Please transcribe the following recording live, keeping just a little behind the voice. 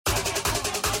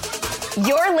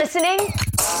You're listening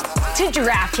to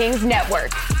DraftKings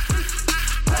Network.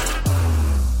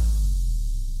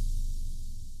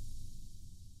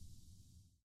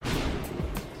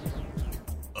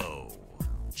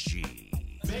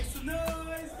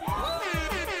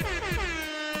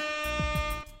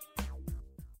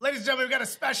 Ladies and gentlemen, we've got a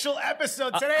special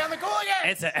episode today on the Cooligans.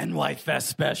 It's an NYFEST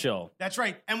special. That's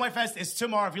right. NYFEST is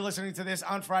tomorrow if you're listening to this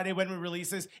on Friday when we release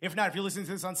this. If not, if you're listening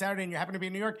to this on Saturday and you happen to be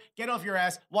in New York, get off your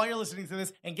ass while you're listening to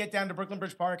this and get down to Brooklyn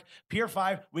Bridge Park, Pier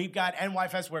 5. We've got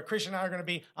NYFEST where Christian and I are going to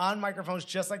be on microphones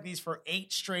just like these for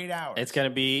 8 straight hours. It's going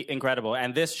to be incredible.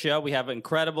 And this show, we have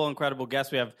incredible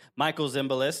guests. We have Michael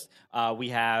Zimbalist. We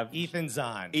have Ethan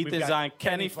Zohn.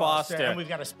 Kenny Foster. And we've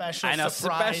got a special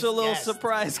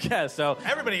surprise guest. So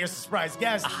everybody here's a surprise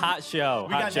guest. A hot show.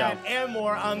 We got that and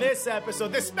more on this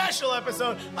episode, this special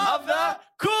episode of the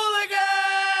Cooligans.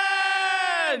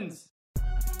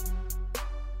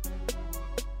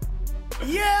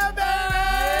 Yeah, baby!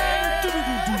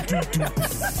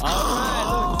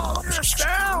 All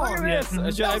right. Look at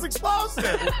this. That was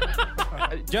explosive.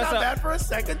 Just not bad for a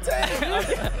second take.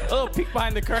 A little peek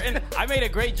behind the curtain. I made a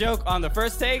great joke on the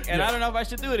first take, and I don't know if I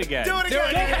should do it again. Do it again.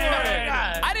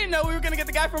 I didn't know we were going to get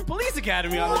the guy from Police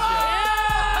Academy on the show.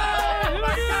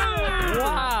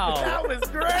 Wow. That was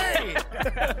great.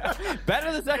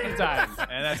 Better the second time.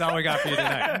 And that's all we got for you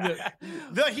tonight.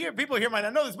 People here might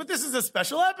not know this, but this is a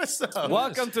special episode.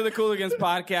 Welcome to the Cooligans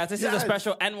podcast. This is a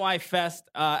special NYFEST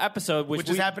episode, which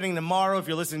is happening tomorrow if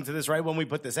you're listening to this right when we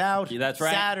put this out. Yeah, that's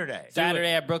right.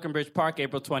 Saturday at Brooklyn Bridge Park,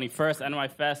 April 21st.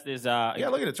 NYFEST is... yeah,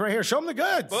 look at it. It's right here. Show them the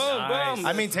goods. Boom, boom.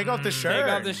 I mean, take off the shirt.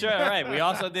 Take off the shirt. All right. We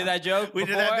also did that joke We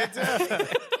before. did that bit too.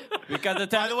 Because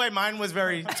by the way, mine was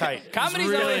very tight. Comedy's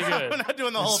really always good. We're not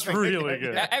doing the whole thing. Really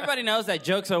good. Everybody knows that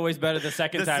jokes are always better the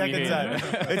second time you hear them.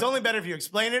 It's only better if you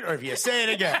explain it or if you say it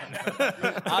again.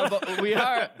 But we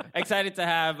are excited to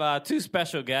have 2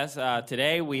 special guests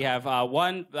today. We have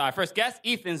our first guest,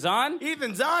 Ethan Zohn.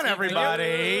 Ethan Zohn,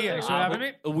 everybody. Thanks for having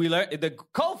me. We learned the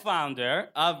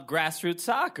co-founder of Grassroots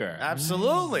Soccer.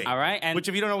 Absolutely. All right. And which,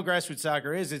 if you don't know what Grassroots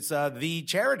Soccer is, it's the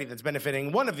charity that's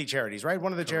benefiting, one of the charities, right?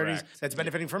 One of the charities that's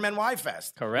benefiting from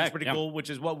NYFEST. Correct. It's pretty cool, which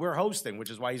is what we're hosting, which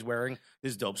is why he's wearing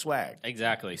this dope swag.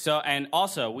 Exactly. So, and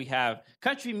also we have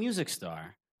country music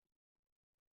star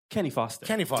Kenny Foster.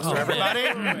 Kenny Foster, everybody.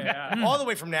 All the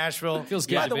way from Nashville. Feels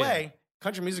good By to the be. way,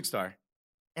 country music star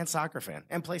and soccer fan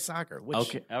and plays soccer,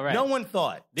 which all right. no one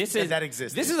thought that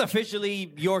existed. This is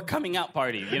officially your coming out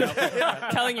party, you know?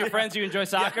 Telling your friends you enjoy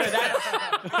soccer.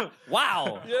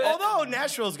 Wow. Although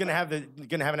Nashville is going to have an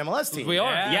MLS team. We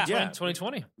are. Yeah.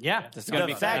 2020. Yeah. This is going to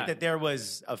be the fact fun. that there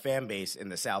was a fan base in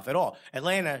the South at all.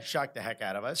 Atlanta shocked the heck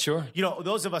out of us. Sure. You know,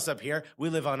 those of us up here, we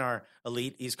live on our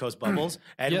elite East Coast bubbles,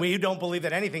 and we don't believe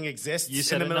that anything exists You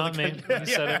said in the middle it, of the not me. country.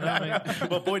 You said it, not me.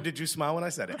 Well, boy, did you smile when I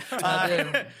said it.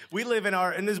 We live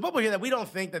in this bubble here that we don't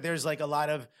think that there's like a lot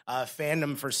of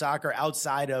fandom for soccer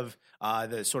outside of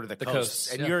the sort of the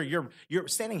coast. And you're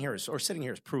standing here or sitting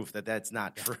here is proof that that's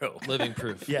not true. Living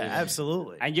proof. Yeah,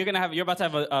 absolutely. And you're about to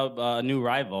have a new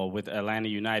rival with Atlanta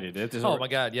United. Oh my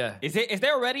God, yeah. Is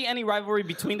there already any rivalry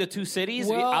between the two cities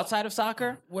outside of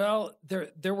soccer? Well,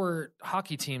 there were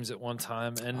hockey teams at one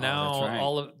time, and now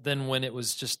right. then when it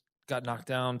was just got knocked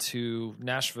down to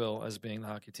Nashville as being the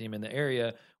hockey team in the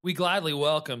area, we gladly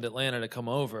welcomed Atlanta to come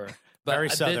over. But Very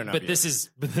southern of you. this is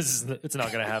it's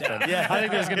not going to happen. Yeah. I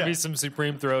think there's going to be some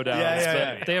supreme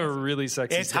throwdowns. But they have a really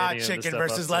sexy. It's hot stadium to chicken step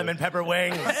versus up to. lemon pepper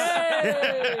wings. You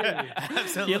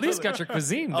at least got your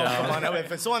cuisine down. Oh, come on.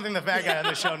 If it's the one thing the fat guy on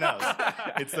the show knows,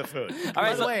 it's the food.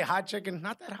 By the way, hot chicken,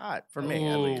 not that hot for me,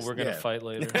 at least. We're going to fight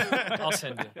later. I'll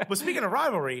send you. Well, speaking of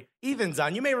rivalry, Ethan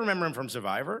Zohn, you may remember him from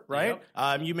Survivor, right?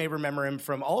 Yep. You may remember him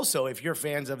from also, if you're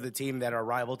fans of the team that are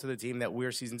rival to the team that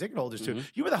we're season ticket holders to,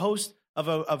 you were the host of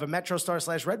a Metro Star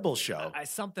 / Red Bull show.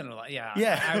 Something like Yeah.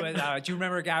 I was, do you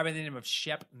remember a guy by the name of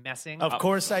Shep Messing? Of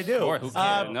course I do. Who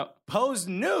cares? Posed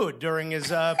nude during his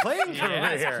playing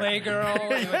career here. Playgirl,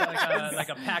 with like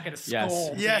a packet of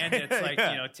Skull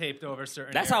bandits, taped over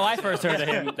certain. That's how I first heard of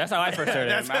him. That's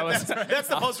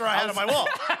the poster I had on my wall.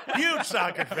 Huge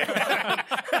soccer fan.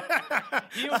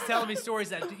 He was telling me stories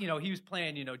that he was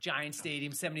playing giant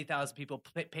stadium, 70,000 people,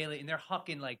 and they're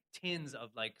hucking like tins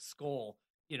of like Skull,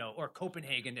 or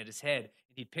Copenhagen at his head, and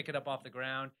he'd pick it up off the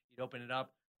ground, he'd open it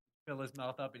up, fill his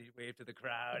mouth up, and he'd wave to the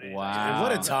crowd. Wow.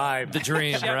 What a time. The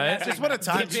dream, right? Just what a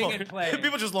time. Dipping and playing.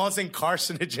 People just launching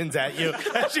carcinogens at you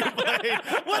as you play.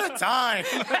 What a time.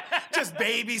 just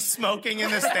babies smoking in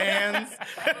the stands.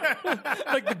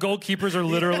 Like the goalkeepers are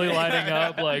literally lining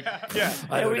up. Like,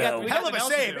 I don't know. Hell of a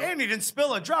save, and he didn't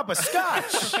spill a drop of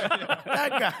scotch.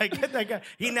 That guy, get that guy.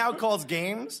 He now calls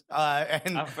games,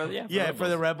 and for for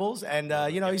the Rebels, and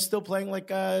he's still playing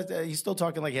like he's still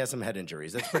talking like he has some head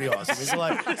injuries. That's pretty awesome. It's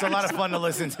a lot of fun to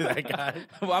listen to that guy.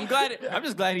 Well, I'm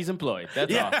just glad he's employed.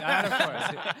 That's all.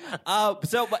 Of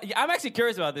course. But I'm actually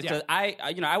curious about this because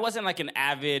I wasn't like an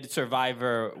avid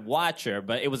Survivor watcher,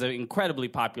 but it was an incredibly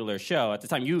popular show at the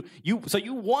time. You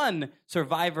won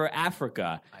Survivor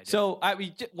Africa. So I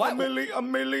mean, what? Amelie.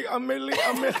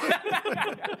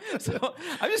 So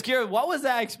I'm just curious, what was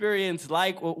that experience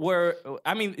like?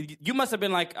 You must have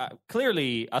been like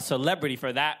clearly a celebrity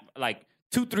for that like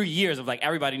 2-3 years of like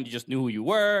everybody just knew who you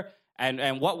were.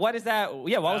 And what is that?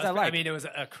 Yeah, what was that like? I mean, it was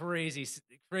a crazy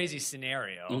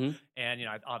scenario, and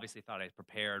I obviously thought I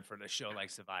prepared for the show like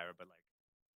Survivor, but like,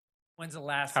 when's the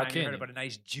last time you heard about a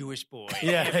nice Jewish boy in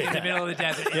the middle of the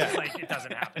desert? It's like, it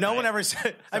doesn't happen. No one ever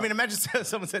said. I mean, imagine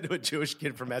someone said to a Jewish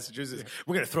kid from Massachusetts,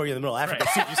 "We're going to throw you in the middle of Africa,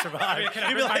 see if you survive." Can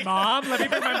I bring my mom? Let me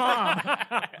bring my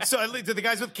mom. So, do the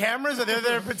guys with cameras are they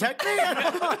there to protect me?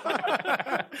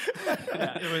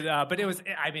 But it was.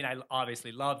 I mean, I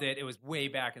obviously loved it. It was way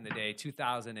back in the day,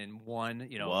 2001.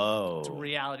 Whoa.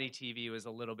 Reality TV was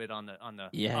a little bit on the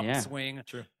upswing.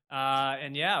 True.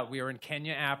 And we were in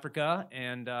Kenya, Africa,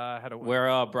 and had a where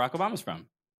Barack Obama's from.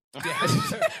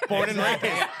 Born and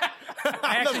raised.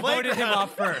 I actually voted him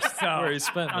off first. So Where he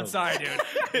spent I'm those. sorry, dude.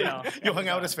 You hung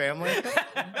out with his family.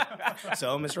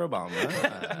 So, Mr. Obama.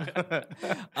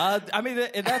 I mean,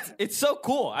 it's so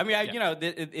cool. I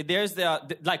mean, there's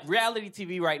like reality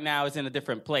TV right now is in a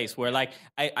different place where like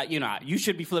you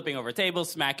should be flipping over tables,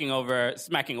 smacking a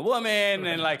woman,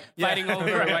 and like fighting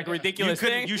over like ridiculous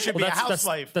things. You should be a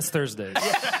housewife. That's Thursdays.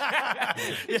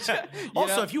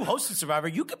 Also, if you hosted Survivor,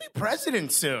 you could be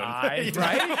president soon. Right?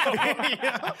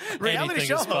 Reality Anything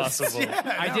shows. is possible.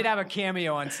 I did have a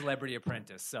cameo on Celebrity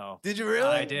Apprentice. So did you really?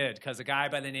 I did, because a guy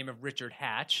by the name of Richard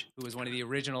Hatch, who was one of the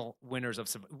original winners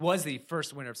was the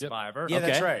first winner of Survivor. Yeah,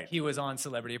 that's right. He was on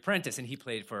Celebrity Apprentice, and he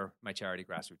played for my charity,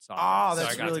 Grassroots Soccer. Oh, so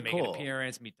that's I got really to make cool. an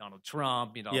appearance, meet Donald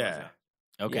Trump, all Yeah. that.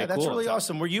 Okay, Yeah, that's cool. really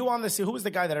awesome. Were you on who was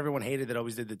the guy that everyone hated that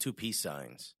always did the 2 peace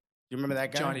signs? Do you remember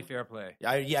that guy? Johnny Fairplay.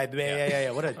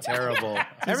 Yeah. What a terrible.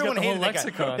 Everyone got the whole hated that guy.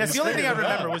 lexicon. That's the only thing I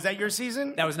remember. Was that your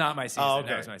season? That was not my season. Oh, okay.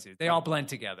 That was my season. They all blend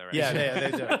together. Right? Yeah,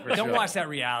 they do. For Don't sure. watch that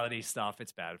reality stuff.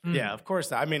 It's bad. For you. Yeah, of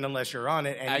course not. I mean, unless you're on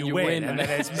it and you win. win. And then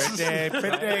it's pretty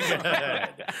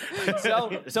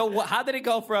good. So how did it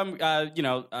go from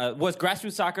was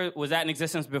Grassroots Soccer, was that in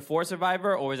existence before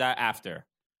Survivor or was that after?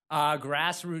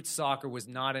 Grassroots Soccer was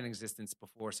not in existence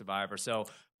before Survivor. So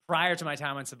prior to my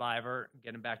time on Survivor,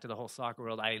 getting back to the whole soccer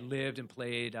world, I lived and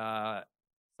played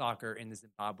soccer in the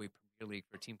Zimbabwe Premier League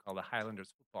for a team called the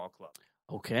Highlanders Football Club.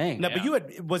 Okay. No, but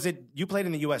you played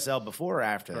in the USL before or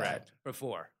after that?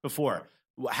 Before.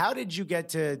 How did you get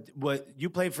to you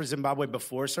played for Zimbabwe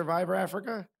before Survivor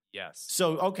Africa? Yes.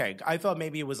 So, okay. I thought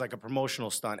maybe it was like a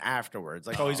promotional stunt afterwards.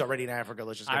 Like, he's already in Africa.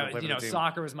 Let's just go play for the team.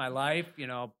 Soccer was my life.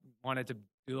 Wanted to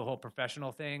do the whole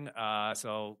professional thing.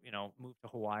 So, moved to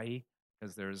Hawaii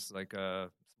because there's like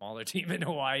a smaller team in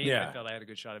Hawaii. Yeah. And I felt I had a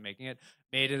good shot at making it.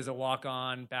 Made it as a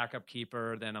walk-on, backup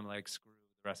keeper. Then I'm like, screw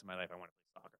the rest of my life. I want to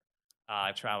play soccer.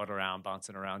 I traveled around,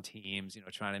 bouncing around teams,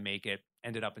 trying to make it.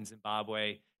 Ended up in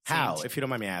Zimbabwe. How, if you don't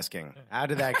mind me asking? How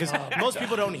did that? Because most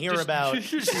people don't hear about.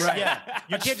 Right. Yeah,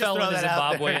 you can't just fell throw into that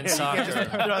out Zimbabwe there. in soccer. You can't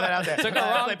just throw that out there. Took a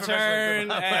wrong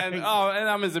turn and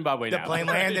I'm in Zimbabwe The now. plane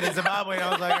landed in Zimbabwe. And I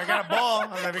was like, I got a ball.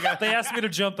 They asked me to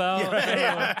jump out.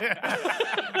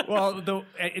 Well,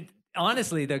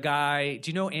 honestly, the guy.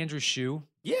 Do you know Andrew Shue?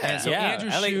 Yeah. So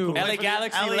Andrew Shue, LA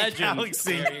Galaxy legend.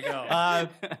 Galaxy. There you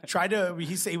go.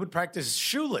 He would practice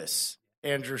shoeless.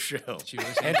 Andrew Shue.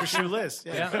 Andrew Shoeless.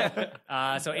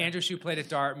 Yeah. So Andrew Shue played at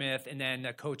Dartmouth, and then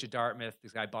a coach at Dartmouth,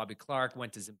 this guy Bobby Clark,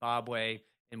 went to Zimbabwe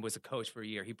and was a coach for a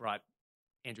year. He brought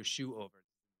Andrew Shue over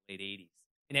in the late 80s.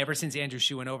 And ever since Andrew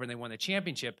Shue went over and they won the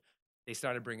championship, they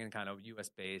started bringing kind of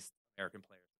U.S.-based American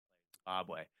players to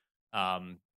play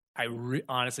Zimbabwe.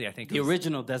 Honestly, I think The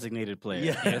original designated player.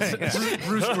 Yeah.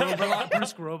 Bruce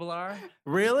Grobelar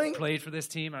Really? played for this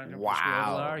team. I don't know Wow. Bruce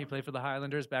Grobelar. He played for the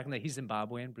Highlanders back in the. He's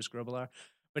Zimbabwean, Bruce Grobelar.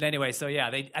 But anyway, so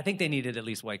yeah, I think they needed at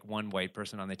least like one white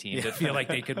person on the team to feel like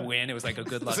they could win. It was like a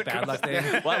good luck, bad luck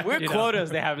thing. Well, we're quotas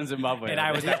they have in Zimbabwe. And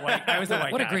I was that white. I was the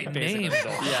white. What a guy, great basically. name, though.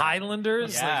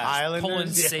 Highlanders? Yeah. Like, Highlanders, pulling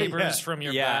yeah, sabers from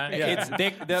your back. It's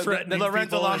the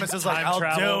Lorenzo people Lamas in is like, time I'll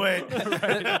travel. do it.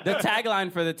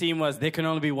 tagline for the team was there can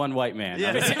only be one white man.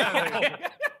 Yeah.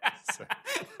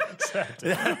 Exactly.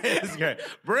 That is great.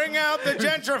 Bring out the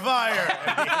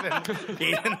gentrifier.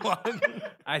 He didn't want.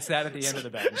 I sat at the end of the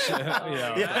bench.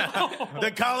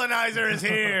 The colonizer is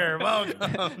here.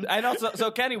 Welcome. I know.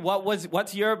 So Kenny,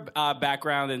 what's your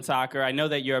background in soccer? I know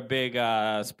that you're a big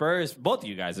Spurs. Both of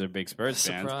you guys are big Spurs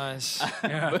fans. Surprise.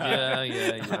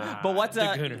 yeah. But what's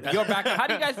Gooners. your background? How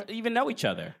do you guys even know each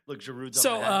other? Look, Giroud's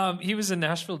on my head. So he was in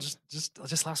Nashville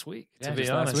just last week, to be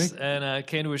just last honest. week. And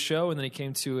came to a show, and then he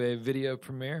came to a video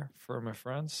premiere for my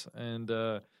friends, and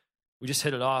we just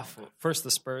hit it off. First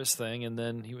the Spurs thing, and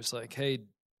then he was like, "Hey, do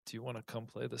you want to come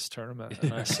play this tournament?"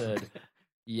 And I said,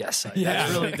 "Yes, I do."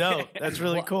 That's really dope. That's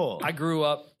really cool. I grew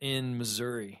up in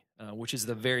Missouri, which is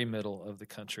the very middle of the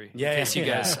country. Yeah, in case you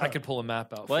yeah. guys, I could pull a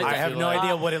map out. What? For you I if have you no like.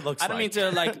 idea what it looks I like. don't mean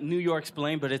to like New York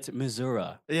explain, but it's Missouri.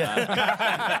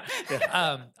 Yeah.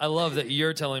 I love that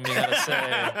you're telling me how to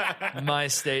say my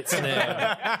state's name.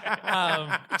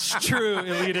 It's true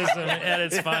elitism at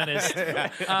its finest.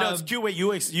 No, it's cute way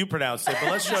you pronounced it,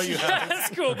 but let's show you how. That's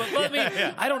cool, but let me.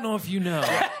 I don't know if you know.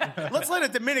 Let's let a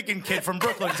Dominican kid from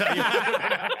Brooklyn tell you.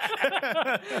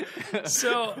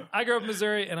 So I grew up in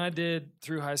Missouri, and I did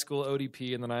through high school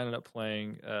ODP, and then I ended up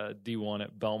playing D1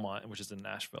 at Belmont, which is in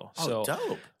Nashville. Oh,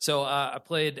 dope. So I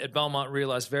played at Belmont,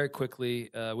 realized very quickly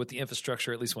with the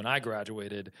infrastructure, at least when I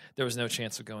graduated, there was no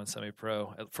chance of going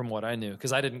semi-pro from what I knew,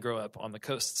 because I didn't grow up on the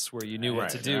coasts where you knew what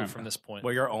to do from this point.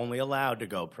 Well, you're only allowed to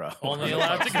go pro. Only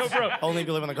allowed to go pro. Only if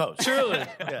you live on the coast.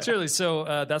 Truly.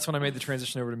 So that's when I made the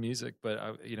transition over to music.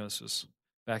 But this was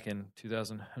back in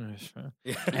 2000. And,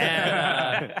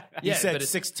 You said but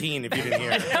 16 if you didn't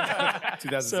hear it.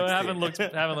 2016. So I haven't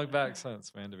looked back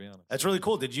since, man. To be honest, That's really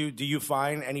cool. Do you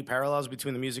find any parallels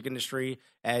between the music industry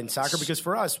and soccer? Because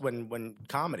for us, when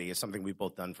comedy is something we've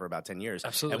both done for about 10 years,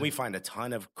 absolutely, and we find a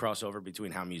ton of crossover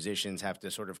between how musicians have to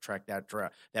sort of trek that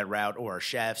route, or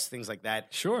chefs, things like that.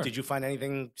 Sure. Did you find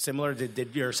anything similar?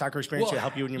 Did your soccer experience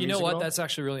help you in your music? You know what? role? That's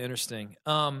actually really interesting.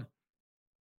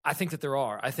 I think that there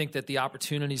are. I think that the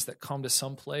opportunities that come to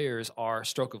some players are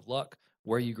stroke of luck,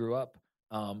 where you grew up,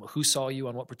 who saw you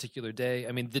on what particular day.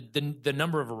 I mean, the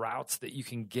number of routes that you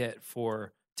can get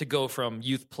to go from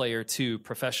youth player to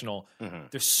professional,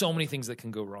 there's so many things that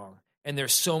can go wrong. And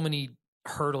there's so many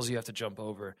hurdles you have to jump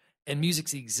over. And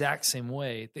music's the exact same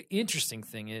way. The interesting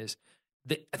thing is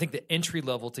that I think the entry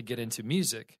level to get into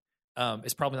music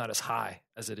is probably not as high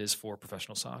as it is for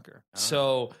professional soccer.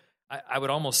 So I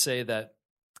would almost say that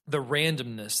the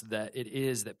randomness that it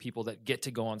is that people that get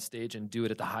to go on stage and do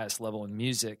it at the highest level in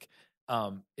music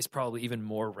is probably even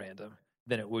more random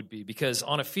than it would be. Because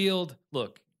on a field,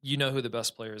 look, you know who the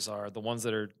best players are, the ones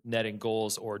that are netting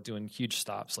goals or doing huge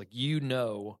stops. Like, you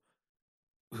know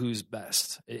who's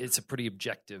best. It's a pretty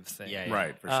objective thing. Yeah.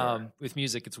 Right, for sure. With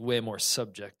music, it's way more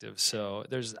subjective. So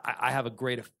I have a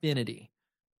great affinity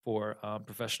for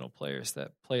professional players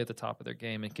that play at the top of their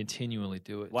game and continually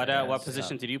do it. What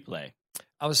position did you play?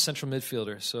 I was a central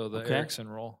midfielder, so the Okay. Erickson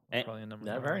role. Probably a number.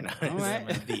 Yeah, one. very nice. All right.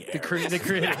 The creative.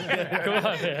 Come on,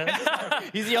 man.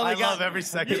 He's the only I guy. love every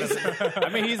second of it. I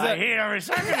mean, he's I hate every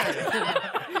second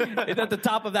of it. he's at the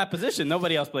top of that position.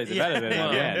 Nobody else plays it better than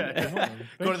him. Yeah.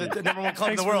 Go to the number one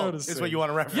club in Thanks the for world. noticing. Is what you want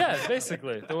to reference. Yeah,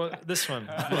 basically. This one.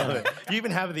 You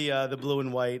even have the blue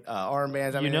and white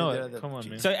armbands. I You mean, know it. Come on,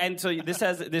 man. So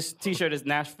this T-shirt is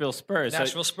Nashville Spurs.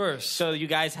 Nashville Spurs. So you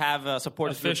guys have a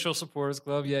supporters group. Official supporters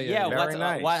club. Yeah. Yeah, Very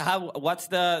nice. What's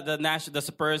the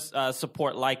Spurs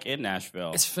support like in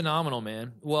Nashville? It's phenomenal,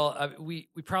 man. Well, we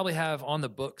probably have on the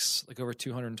books like over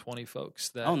 220 folks.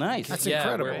 That Oh, nice. That's yeah,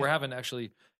 incredible. We're having to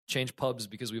actually change pubs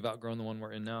because we've outgrown the one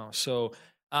we're in now. So,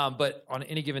 but on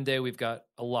any given day, we've got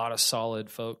a lot of solid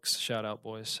folks. Shout out,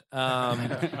 boys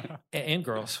and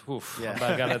girls. Oof, Yeah.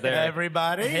 I got it there.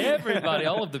 Everybody,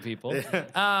 all of the people.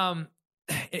 And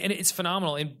it's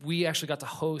phenomenal. And we actually got to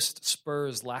host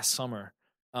Spurs last summer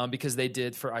because they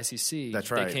did for ICC. That's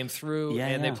right. They came through Yeah,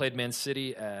 and yeah. they played Man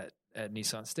City at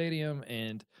Nissan Stadium,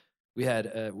 and we had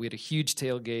a huge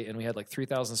tailgate, and we had like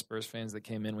 3,000 Spurs fans that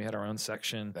came in. We had our own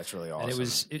section. That's really awesome.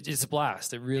 And it's a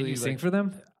blast. It really Did you sing for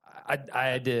them?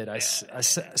 I did.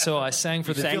 So I sang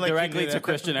for the Sang like you directly did to it.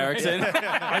 Christian Eriksen.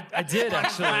 I did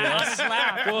actually.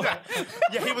 Well,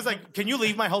 Yeah, he was like, "Can you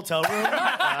leave my hotel room,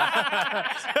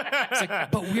 it's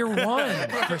like, but we're one,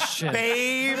 Christian.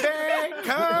 baby?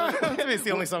 Come." It's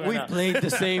the only song I We know. played the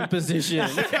same position.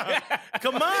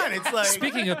 Come on, it's like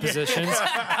Speaking of positions,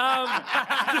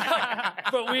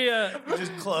 but we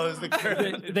just close the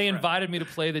curtain. they invited me to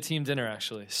play the team dinner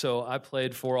actually. So I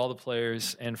played for all the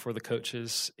players and for the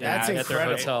coaches That's at their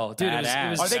incredible. hotel. Dude, it Badass.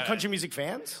 was Are they country music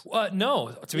fans?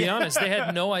 no, to be honest, they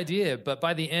had no idea. But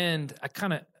by the end,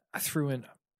 I threw in.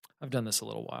 I've done this a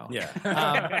little while.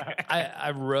 Yeah.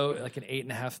 I wrote like an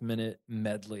 8.5 minute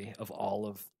medley of all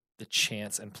of the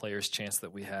chants and players' chants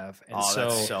that we have. And that's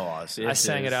so awesome. I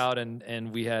sang it out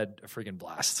and we had a freaking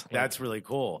blast. That's really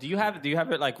cool. Do you have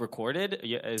it like recorded?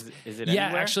 Is it Yeah,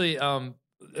 anywhere? actually,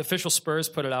 official Spurs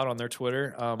put it out on their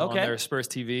Twitter, on their Spurs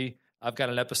TV. I've got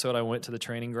an episode. I went to the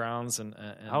training grounds and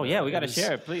oh yeah, we got to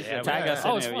share it. Please tag us.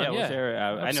 Oh, in it's it. fun. Yeah, we'll share it.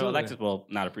 I know Alexis will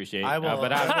not appreciate. I will,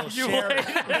 but I will share it.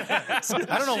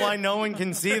 I don't know why no one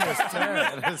can see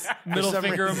this. middle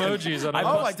finger emojis.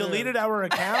 I deleted our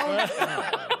account.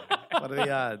 What are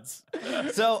the odds?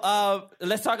 So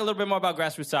let's talk a little bit more about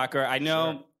grassroots soccer. I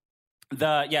know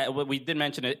we did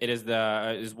mention it. It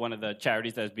is one of the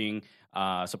charities that is being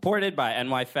supported by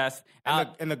NYFEST,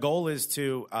 and the goal is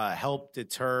to help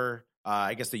deter.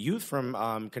 I guess the youth from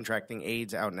contracting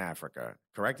AIDS out in Africa.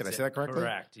 Correct? Did I say that correctly?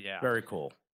 Correct. Yeah. Very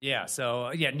cool. Yeah.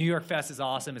 So New York Fest is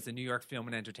awesome. It's a New York Film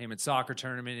and Entertainment Soccer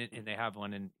Tournament, and they have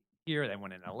one in here. They have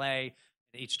one in LA.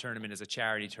 Each tournament is a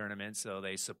charity tournament, so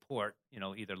they support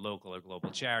either local or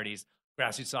global charities.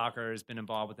 Grassroots Soccer has been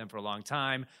involved with them for a long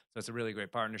time, so it's a really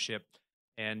great partnership.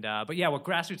 And but what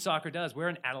Grassroots Soccer does, we're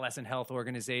an adolescent health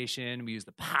organization. We use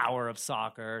the power of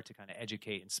soccer to kind of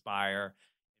educate, inspire,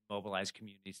 mobilize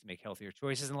communities to make healthier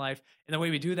choices in life. And the way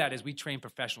we do that is we train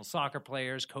professional soccer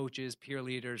players, coaches, peer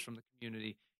leaders from the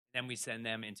community. And then we send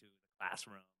them into the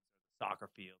classroom, soccer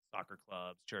fields, soccer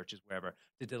clubs, churches, wherever,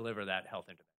 to deliver that health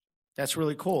intervention. That's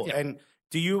really cool. Yeah. And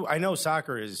I know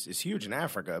soccer is huge in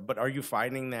Africa, but are you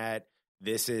finding that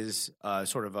this is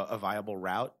sort of a viable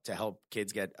route to help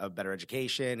kids get a better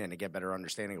education and to get better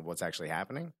understanding of what's actually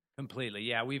happening? Completely,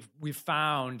 yeah. We've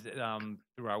found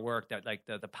through our work that like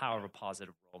the power of a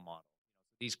positive role model.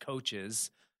 These coaches,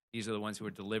 these are the ones who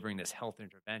are delivering this health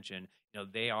intervention.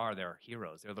 They are their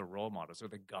heroes. They're the role models. They're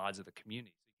the gods of the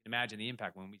community. So you can imagine the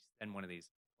impact when we send one of these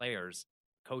players,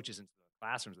 coaches, into the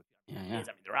classrooms with kids.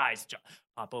 I mean, their eyes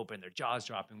pop open, their jaws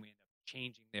drop, and we end up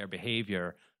changing their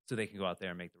behavior so they can go out there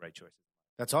and make the right choices.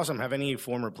 That's awesome. Have any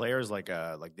former players like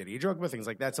Didi Drogba, things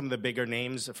like that, some of the bigger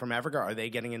names from Africa, are they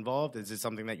getting involved? Is it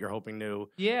something that you're hoping to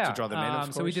draw them in? Of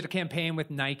course? So we did a campaign with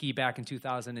Nike back in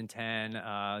 2010.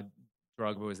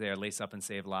 Drogba was there, Lace Up and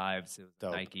Save Lives. It was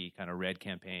a Nike kind of red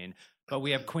campaign. But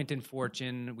we have Quinton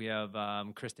Fortune. We have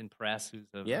Kristen Press, who's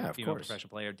a female professional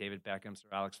player. David Beckham, Sir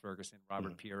Alex Ferguson,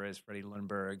 Robert Pires, Freddie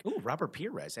Lundberg. Ooh, Robert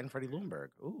Pires and Freddie Lundberg.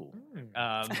 Ooh.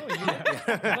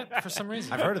 For some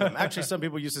reason. I've heard of them. Actually, some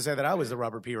people used to say that I was the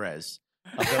Robert Pires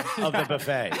of the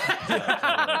buffet.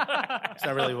 It's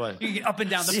not really what. You get up and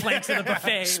down the planks of the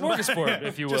buffet. Smorgasbord,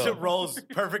 if you will. Just it rolls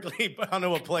perfectly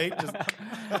onto a plate. Just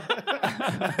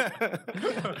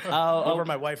over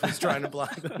my wife was trying to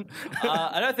block them.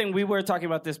 Another thing, we were talking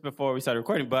about this before we started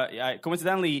recording, but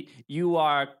coincidentally, you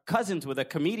are cousins with a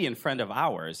comedian friend of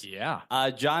ours. Yeah.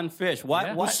 John Fish.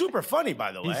 Who's super funny,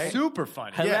 by the way. He's super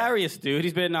funny. Hilarious, dude.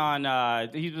 He's been on,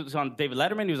 he was on David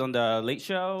Letterman. He was on The Late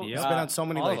Show. He's been on so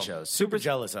many late shows. Super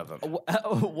jealous of him.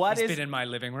 He's been in my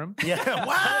living room. Yeah.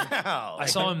 Wow. I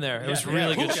saw him there. It was a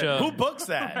really good show. Who books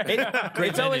that?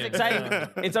 It's always exciting.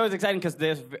 It's always exciting because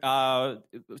there's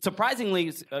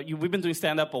surprisingly we've been doing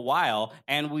stand up a while,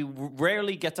 and we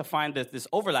rarely get to find this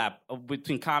overlap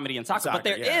between comedy and soccer. But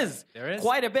there is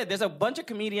quite a bit. There's a bunch of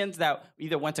comedians that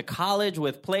either went to college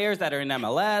with players that are in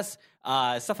MLS,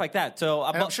 stuff like that. So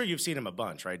I'm sure you've seen him a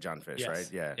bunch, right, John Fish? Yes. Right?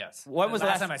 Yeah. Yes. When was the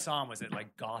last time I saw him? Was it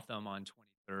like Gotham on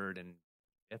 23rd and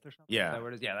 5th or something? Yeah.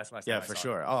 Yeah, that's the last time. Yeah, for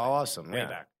sure. Oh, awesome. Way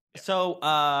back. Yeah. So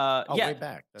way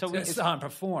back. So we saw him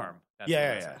perform.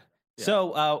 Yeah.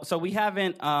 So we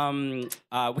haven't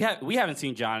we haven't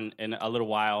seen John in a little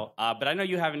while, but I know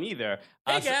you haven't either.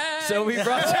 Hey guys! So we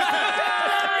brought.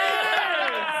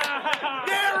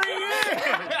 There he is!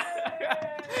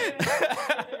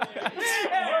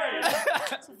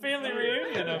 It's a family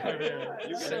reunion over here.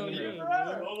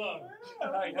 Hold on.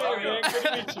 Hi, how are you? Good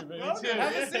to meet you, man.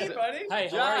 Have a seat, buddy. Hi,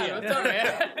 how are you? What's up,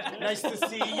 man? Nice to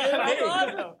see you.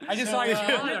 I just saw your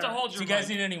to hold you guys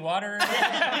need any water?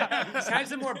 Just have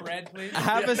some more bread, please.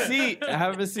 Have a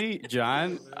seat,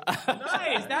 John.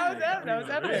 Nice. That was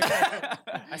epic.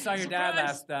 I saw your dad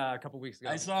last couple weeks ago.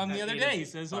 I saw him the other day. He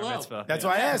says hello. That's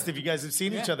why I asked if you guys have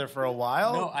seen each other for a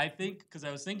while. No, I think because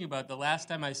I was thinking about the last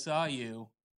time I saw you,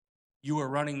 you were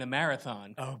running the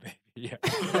marathon. Oh, baby. Yeah.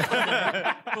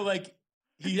 But like,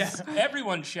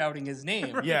 everyone's shouting his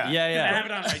name. Yeah. I have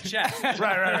it on my chest.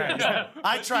 Right. No,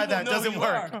 I tried that. people know Doesn't you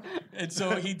work. are. And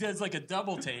so he does like a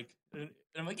double take.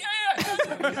 And I'm like,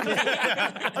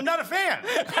 yeah. I'm not a fan.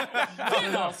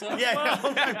 Fan also. Yeah.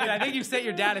 I think you sent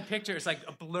your dad a picture. It's like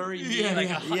a blurry me, Yeah, like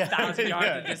yeah. 1,000 yards.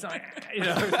 Yeah. And just like, you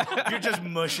know. You're just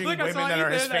mushing Look, I women saw that are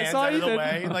his Ethan. I fans saw out of the Ethan.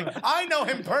 way. Like, I know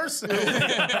him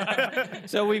personally.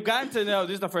 So we've gotten to know.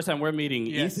 This is the first time we're meeting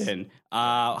Yes. Ethan.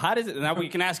 How does it? Now we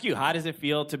can ask you. How does it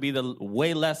feel to be the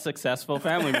way less successful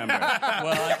family member?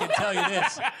 Well, I can tell you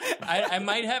this. I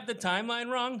might have the timeline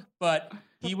wrong, but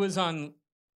he was on,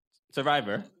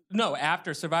 Survivor. no,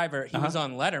 after Survivor, he was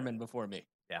on Letterman before me.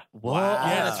 Whoa,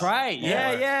 yeah, that's right.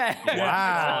 Yeah.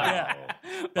 Wow. Yeah.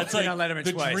 That's like on Letterman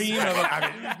the twice. dream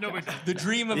of the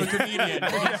dream of a comedian.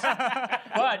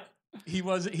 But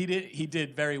he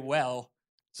did very well.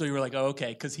 So you were like, oh, okay,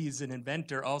 because he's an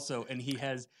inventor also, and he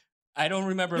has. I don't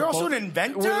remember. You're also an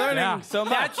inventor? We're learning so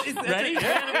much. Ready?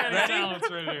 Talents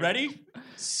right here. Ready?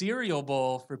 Cereal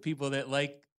bowl for people that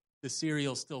like the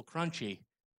cereal still crunchy.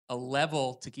 A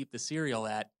level to keep the cereal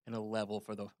at, and a level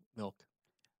for the milk.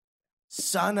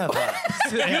 Son of a...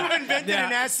 You've invented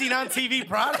an as seen on TV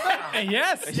product?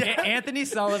 Yes. Anthony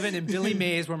Sullivan and Billy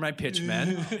Mays were my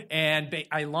pitchmen. And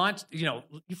I launched, you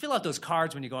fill out those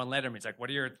cards when you go on Letterman. It's like, what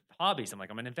are your hobbies? I'm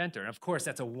like, I'm an inventor. And of course,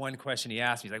 that's a one question he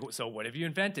asked me. He's like, so what have you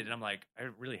invented? And I'm like, I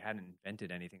really hadn't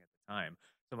invented anything at the time.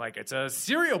 So I'm like, it's a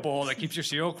cereal bowl that keeps your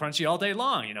cereal crunchy all day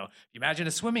long. You imagine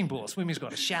a swimming pool. A swimming pool's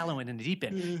got a shallow end and a deep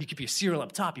end. You keep your cereal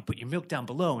up top. You put your milk down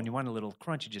below. And you want a little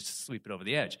crunch, you just sweep it over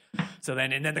the edge. So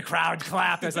then the crowd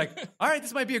clapped. I was like, all right,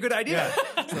 this might be a good idea.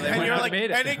 So And you're like,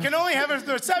 and it can only have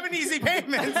 7 easy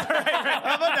payments of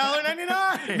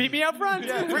 $1.99. meet me out front.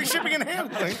 Yeah, free shipping and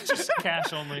handling. Just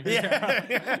cash only.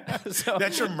 So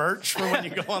that's your merch for when you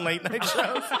go on late night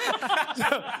shows.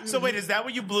 So wait, is that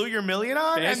what you blew your million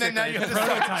on? And then now you have to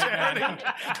start charity?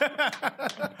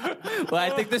 Well, I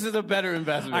think this is a better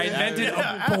investment. I invented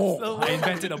a bowl. I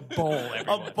invented a bowl.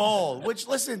 Everyone. A bowl. Which,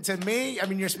 listen, to me, I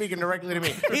mean, you're speaking directly to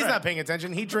me. He's not paying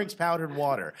attention. He drinks powdered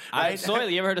water. Right?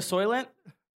 Soylent. You ever heard of Soylent?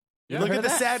 Look at the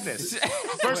sadness.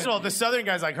 First of all, the Southern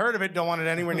guys like heard of it, don't want it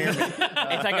anywhere near me.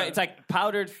 It's like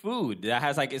powdered food that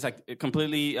has it's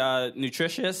completely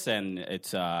nutritious, and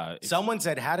it's Someone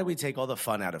said, "How do we take all the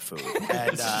fun out of food?"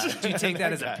 And, Do you take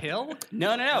that as a pill?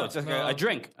 no. It's like a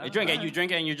drink. A drink, and you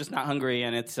drink it, and you're just not hungry,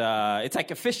 and it's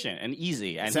like efficient and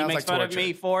easy. And he Sounds makes like fun of torture.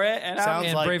 me for it, and Sounds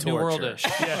And like Brave New torture.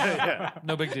 Worldish.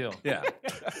 No big deal. Yeah.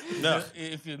 No.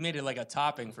 If you made it like a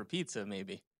topping for pizza,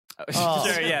 maybe. Oh.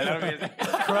 sure, yeah, that'll be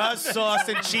Crust, sauce,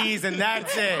 and cheese, and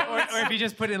that's it. Or if you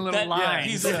just put it in little That- yeah,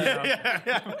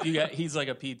 lines. he's he's like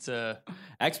a pizza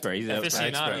expert. He's an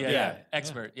expert. Aficionado.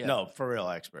 expert. Yeah. No, for real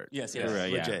expert. Yes. For real,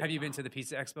 yeah. Legit. Have you been to the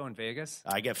Pizza Expo in Vegas?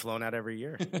 I get flown out every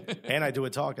year. And I do a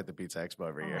talk at the Pizza Expo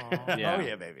every year. Yeah. Oh,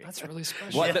 yeah, baby. That's really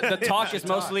special. Well, the talk is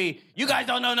mostly, you guys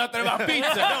don't know nothing about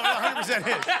pizza. No, 100% is. It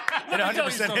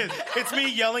 100% is. It's me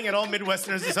yelling at all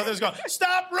Midwesterners and Southerners going,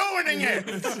 stop ruining it.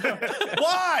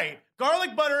 Why?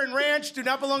 Garlic butter and ranch do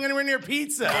not belong anywhere near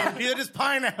pizza. Neither does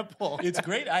pineapple. It's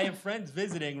great. I have friends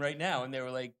visiting right now, and they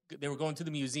were going to the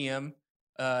museum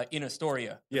in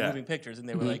Astoria, moving pictures, and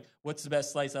they were like, "What's the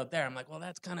best slice out there?" I'm like, "Well,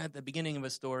 that's kind of at the beginning of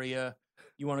Astoria.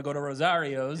 You want to go to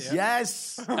Rosario's,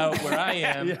 Yes. out where I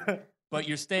am." But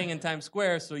you're staying in Times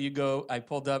Square, so you go. I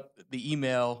pulled up the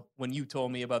email when you told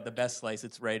me about the best slice.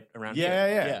 It's right around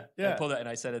here. Yeah. I pulled it and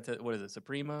I said it to, what is it,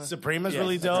 Suprema? Suprema's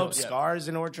really dope. Scars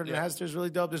in Orchard and Hester's really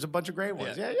dope. There's a bunch of great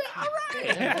ones. Yeah, all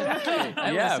right.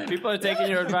 Yeah, people are taking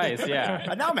your advice, yeah.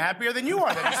 And now I'm happier than you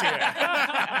are that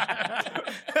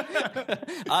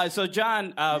he's here. So,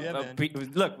 John, man.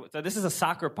 look, so this is a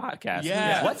soccer podcast.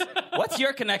 Yeah. What's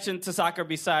your connection to soccer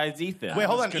besides Ethan? Wait,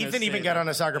 hold on. gonna Ethan say even got that. on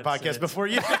a soccer podcast before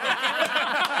you.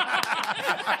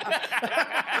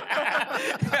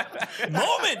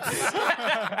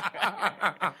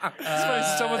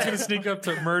 Someone's going to sneak up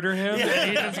to murder him,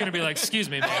 and Ethan's going to be like, excuse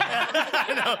me, man.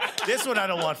 No, this one I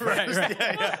don't want first. Right.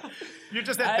 Yeah. You're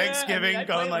just at Thanksgiving I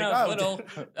going played like, when I oh. was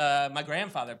little. My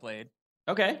grandfather played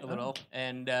Okay. a little,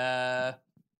 and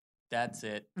that's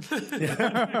it.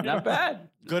 Not bad.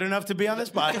 Good enough to be on this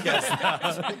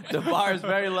podcast. The bar is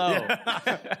very low. It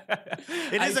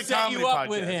is I a set comedy you up podcast.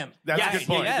 with him. That's a good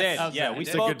point. Yeah, you did. How's Yeah, that? we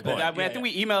That's a spoke. good point. I think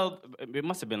we emailed. It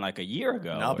must have been like a year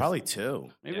ago. No, probably 2.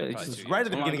 Maybe Yeah, it's probably just 2 Right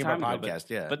at the a long beginning of our time ago, podcast,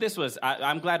 yeah. But this was.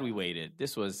 I'm glad we waited.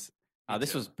 This was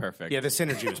perfect. Yeah, the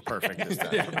synergy was perfect this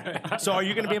time. So are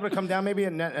you going to be able to come down maybe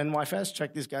at NYFEST,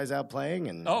 check these guys out playing,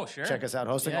 and Oh, sure. check us out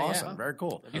hosting? Yeah, yeah. Awesome. Very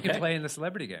cool. You can play in the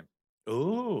celebrity game.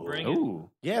 Ooh. Ooh.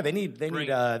 Yeah, they need people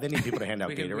to hand out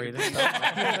We can- Gatorade. we and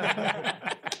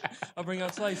stuff. I'll bring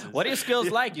out slices. What are your skills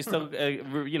like? You still,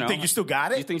 Think you still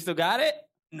got it? You think you still got it?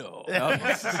 No.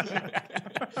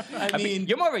 I mean,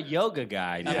 you're more of a yoga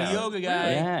guy. I'm now. a yoga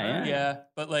guy. Yeah.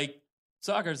 But like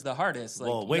Soccer's the hardest. Like,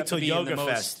 Well, you wait have to till be in the Yoga most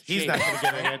Fest. He's shape. not going to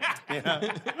get in it.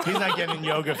 Yeah. He's not getting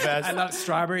Yoga Fest. I love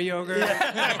strawberry yogurt,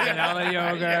 vanilla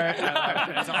yogurt.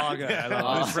 It's all good. I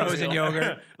love frozen yogurt.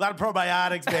 A lot of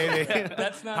probiotics, baby.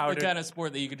 That's not Powdered. the kind of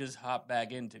sport that you could just hop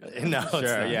back into. No, it's Sure,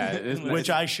 not. yeah, it is- Which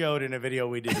I showed in a video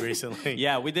we did recently.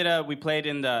 Yeah, we played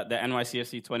in the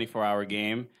NYCFC 24-hour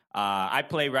game. I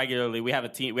play regularly. We have a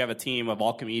team of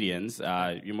all comedians. You're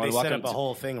more They than set welcome. up a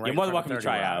whole thing right You're more in than front of welcome to 30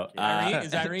 try Rock. out. Irene,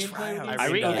 is Irene playing with you?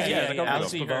 Irene does, yeah, Okay, yeah, I'll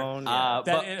see her. Spavone,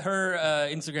 but Her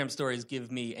Instagram stories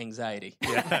give me anxiety.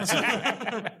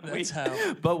 That's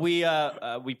how. but we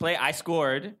play. I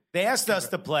scored. They asked us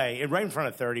to play right in front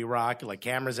of 30 Rock, like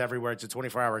cameras everywhere. It's a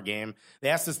 24-hour game. They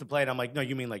asked us to play, and I'm like, no,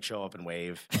 you mean like show up and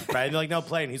wave, right? And they're like, no,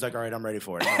 play. And he's like, all right, I'm ready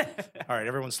for it. I'm like, all right,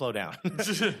 everyone slow down.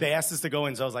 They asked us to go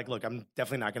in, so I was like, look, I'm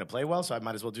definitely not going to play well, so I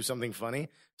might as well do something funny.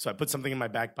 So I put something in my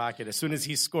back pocket. As soon as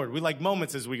he scored, we like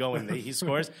moments as we go in. He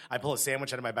scores, I pull a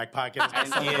sandwich out of my back pocket as my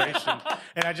celebration,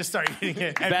 and I just start eating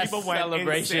it. And Best people went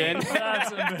celebration.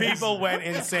 insane. People went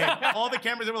insane. All the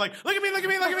cameras, they were like, look at me, look at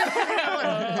me, look at me.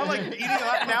 I'm like eating a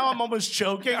lot. Now I'm almost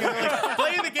choking. And they're like,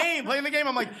 playing the game.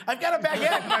 I'm like, I've got a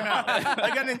baguette in my mouth. I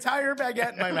got an entire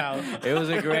baguette in my mouth. It was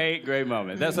a great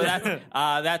moment.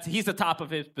 That's he's the top of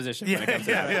his position when it comes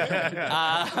to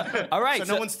that. All right.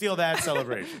 So no one steal that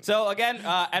celebration. So again,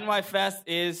 NYFest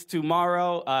is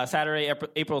tomorrow, Saturday,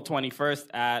 April 21st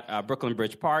at Brooklyn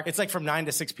Bridge Park. It's like from 9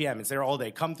 to 6 p.m. It's there all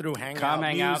day. Come through, hang out,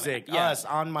 hang out. music, Yeah. us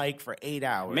on mic for 8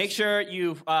 hours. Make sure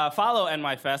you follow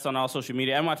NYFest on all social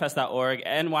media, nyfest.org,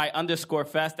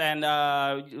 ny_fest.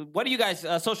 And what are you guys,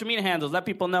 social media handles? Let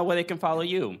people know where they can follow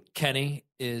you. Kenny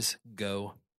is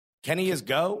go. Kenny is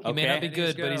go. He may not be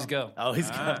Kenny's good, go. but he's go. Oh, he's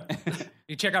go.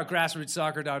 You check out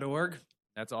grassrootssoccer.org.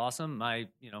 That's awesome. My,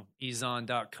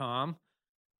 ezon.com,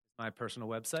 my personal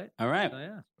website. All right. So,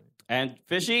 yeah. And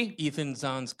Fishy? Ethan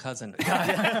Zahn's cousin. The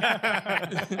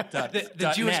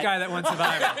Jewish guy that won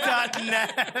Survivor.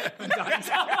 .net.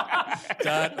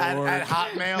 Dot org. At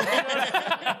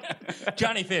Hotmail.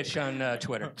 Johnny Fish on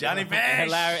Twitter. Johnny Fish.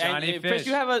 Hilarious. Johnny And, Fish. Fish,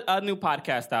 you have a new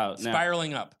podcast out now.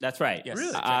 Spiraling Up. That's right. Yes.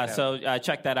 Really? Check it out. So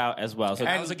check that out as well. So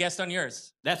I was a guest on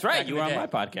yours. that's right. back in You the were on day. my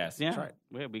podcast. Yeah. That's right.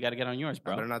 We got to get on yours,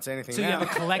 bro. Better not say anything So you now.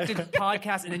 have a collective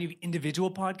podcast and then you have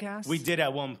individual podcasts? We did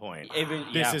at one point. Even-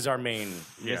 This yeah. is our main.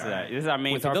 This is our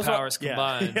main With thing. our Those are- powers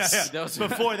combined. Those-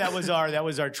 Before that was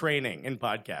our training in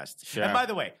podcasts. Sure. And by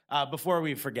the way, before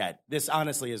we forget, this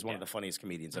honestly is one of the funniest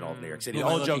comedians in all of New York City. Who am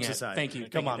I All looking jokes at? aside. Thank you, Come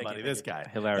thank you, on, thank buddy. you, This thank guy.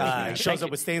 Hilarious. He Thank shows you.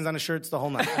 up with stains on his shirts the whole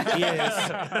night. He is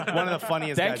one of the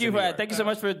funniest Thank guys you in New York. thank you so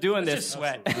much for doing this. Just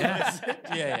sweat.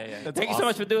 Yeah. Thank you so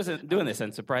much for doing this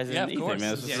and surprising Yeah, of Ethan, course.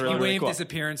 man. This was Yeah, really, he really waived cool. his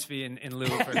appearance fee in lieu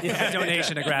for a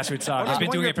donation to Grassroots Soccer. He's been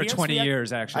Want doing it for Europeans 20 free?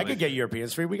 years, actually. I could get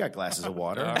Europeans free. We got glasses of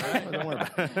water. Don't worry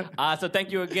about it. So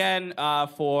thank you again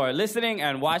for listening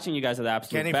and watching. You guys are the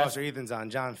absolute Kenny best. Foster, Ethan Zahn,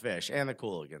 John Fish, and the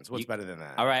Cooligans. What's better than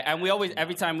that? All right, and we always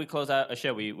every time we close out a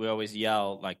show, we always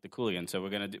yell like the Cooligan. So we're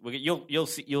gonna do.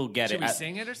 You'll get Should it. we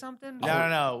sing it or something?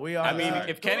 No. We are. I mean,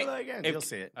 if Kenny, again, if you'll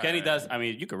see it. Kenny does. I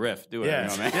mean, you could riff, do it. Yeah, You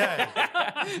know, man. yeah.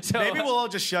 So, Maybe we'll all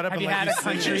just shut up Have and you let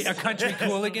had you sing a it. country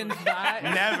Cooligan vibe?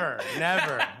 Never.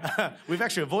 We've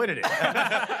actually avoided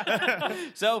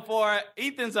it. So for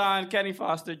Ethan's on Kenny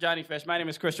Foster, Johnny Fish. My name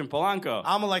is Christian Polanco.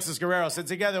 I'm Alexis Guerrero. So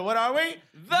together, what are we?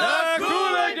 The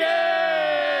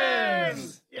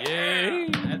Cooligans. Yeah.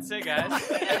 That's it, guys.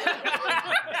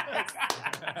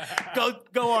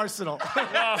 Go Arsenal.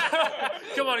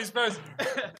 Come on, he's first.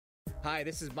 Hi,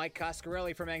 this is Mike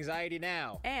Coscarelli from Anxiety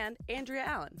Now. And Andrea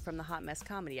Allen from the Hot Mess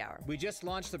Comedy Hour. We just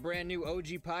launched the brand new OG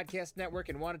Podcast Network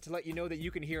and wanted to let you know that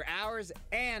you can hear ours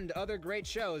and other great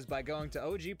shows by going to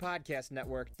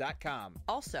ogpodcastnetwork.com.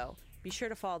 Also, be sure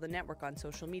to follow the network on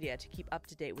social media to keep up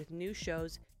to date with new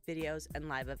shows, videos, and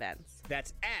live events.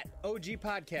 That's at OG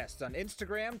Podcasts on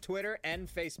Instagram, Twitter, and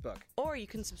Facebook. Or you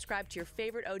can subscribe to your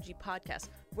favorite OG podcast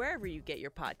wherever you get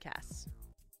your podcasts.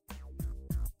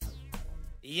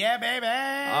 Yeah, baby.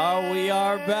 Oh, we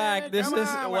are back. This Come is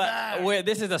on, we're back.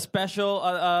 this is a special,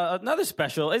 another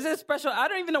special. Is it special? I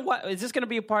don't even know what. Is this going to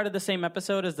be a part of the same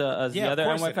episode as the Yeah, of other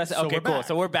course it NYFEST? is. So Okay, we're cool. back.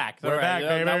 So we're back. We're All right.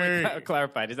 back, Now baby. we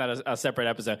clarified. It's not a separate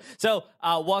episode. So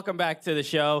welcome back to the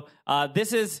show.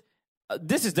 This is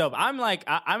dope.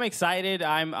 I'm excited.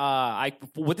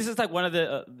 This is like one of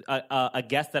the a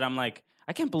guest that I'm like,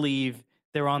 I can't believe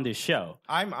they're on this show.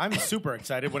 I'm super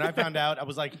excited. When I found out, I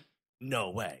was like,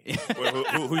 No way.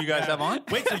 Who you guys have on?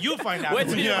 Wait till you find out. Wait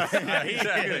till you-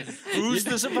 Who's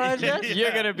the surprise guest?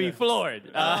 You're gonna be floored.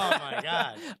 Oh my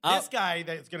God. This guy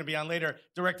that's going to be on later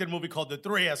directed a movie called The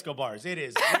Three Escobars. It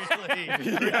is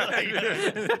really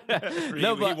good.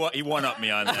 No, but- he one up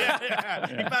me on that.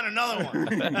 He found another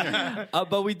one.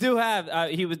 But we do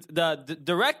have he was the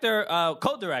director,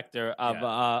 co-director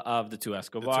of the Two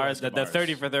Escobars, the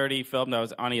 30 for 30 film that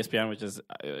was on ESPN, which is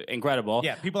incredible.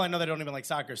 Yeah, people I know that don't even like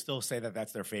soccer still say that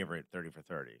that's their favorite 30 for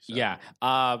 30. So. Yeah,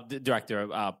 the director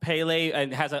Pele,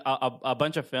 and has a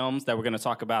bunch of films that we're going to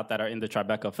talk about that are in the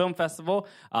Tribeca Film Festival.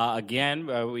 Again,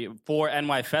 for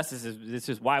NYFEST, this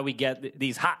is why we get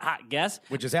these hot guests,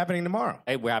 Which is happening tomorrow.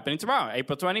 Hey, we're happening tomorrow,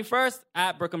 April 21st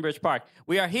at Brooklyn Bridge Park.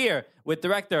 We are here with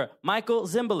director Michael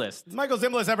Zimbalist. It's Michael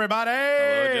Zimbalist, everybody.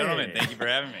 Hello, gentlemen. Thank you for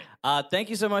having me. Thank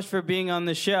you so much for being on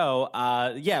the show.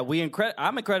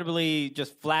 I'm incredibly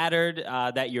just flattered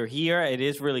that you're here. It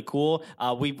is really cool.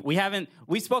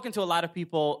 We've spoken to a lot of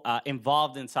people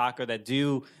involved in soccer that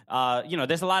do,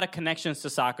 there's a lot of connections to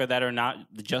soccer that are not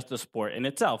just the sport in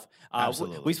itself.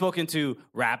 Absolutely. We've spoken to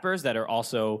rappers that are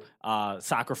also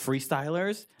soccer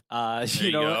freestylers. There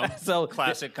you go. So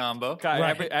Classic combo.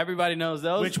 Everybody knows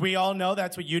those. Which we all know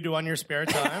that's what you do on your spare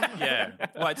time. Yeah.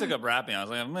 Well, I took up rapping. I was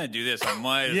like, I'm going to do this. I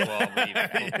might as well be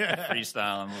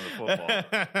freestyling with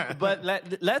football. But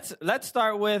let's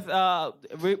start with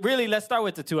let's start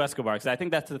with the Two Escobar, because I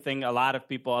think that's the thing a lot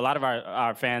of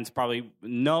our fans probably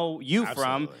know you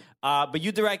from. But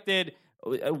you directed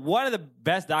one of the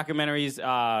best documentaries,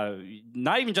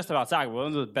 not even just about soccer, but one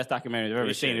of the best documentaries I've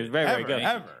ever seen. It was very good.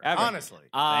 Ever. Honestly.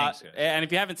 Thanks, guys. And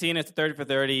if you haven't seen it, it's 30 for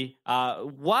 30.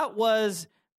 What was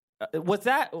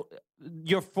that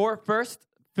your first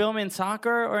film in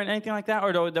soccer or anything like that?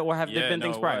 Or have there been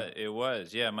things prior? It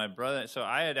was. Yeah, my brother. So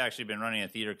I had actually been running a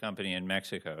theater company in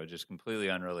Mexico, just completely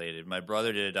unrelated. My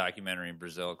brother did a documentary in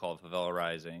Brazil called Favela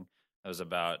Rising. That was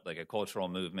about like a cultural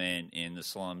movement in the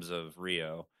slums of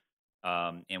Rio.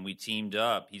 And we teamed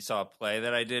up. He saw a play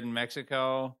that I did in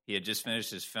Mexico. He had just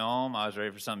finished his film. I was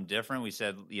ready for something different. We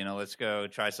said, let's go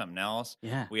try something else.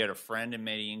 Yeah. We had a friend in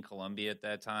Medellin, Colombia at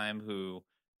that time who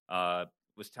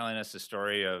was telling us the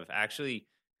story of actually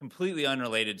completely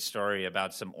unrelated story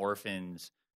about some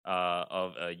orphans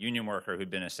of a union worker who'd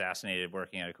been assassinated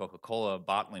working at a Coca-Cola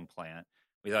bottling plant.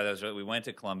 We thought that was what we went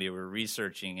to Colombia. We were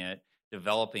researching it,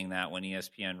 developing that when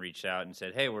ESPN reached out and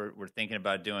said, hey, we're thinking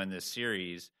about doing this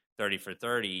series, 30 for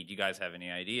 30. Do you guys have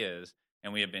any ideas?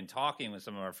 And we have been talking with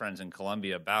some of our friends in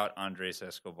Colombia about Andres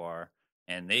Escobar,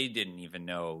 and they didn't even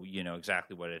know,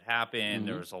 exactly what had happened. Mm-hmm.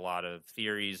 There was a lot of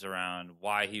theories around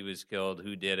why he was killed,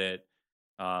 who did it.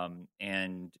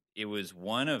 And it was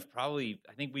one of probably,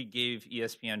 I think we gave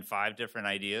ESPN 5 different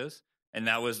ideas. And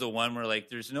that was the one where,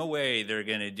 there's no way they're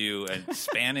going to do a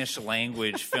Spanish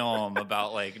language film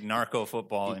about, narco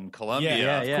football in Colombia.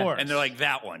 Yeah, of course. And they're like,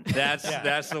 that one.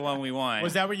 That's the one we want.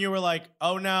 Was that when you were like,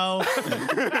 oh no,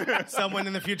 someone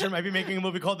in the future might be making a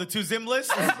movie called The Two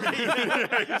Zimbalist?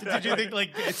 Did you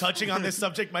think, touching on this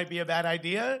subject might be a bad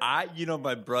idea?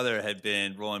 My brother had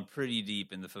been rolling pretty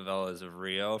deep in the favelas of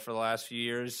Rio for the last few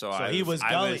years. So he was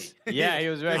gully. He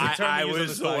was very I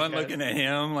was the one looking at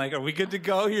him like, are we good to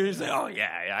go here? He's like, oh,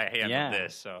 yeah, I handled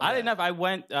this. So I didn't know if I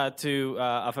went to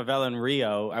a favela in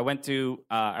Rio. I went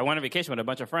on vacation with a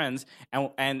bunch of friends,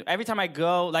 and every time I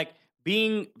go,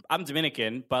 I'm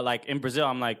Dominican, but in Brazil,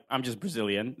 I'm just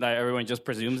Brazilian. Everyone just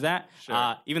presumes that,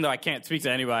 even though I can't speak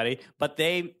to anybody. But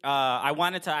I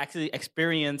wanted to actually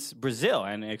experience Brazil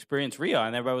and experience Rio,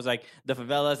 and everybody was like the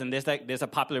favelas, and there's a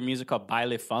popular music called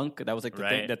baile funk. That was the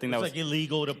thing that was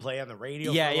illegal to play on the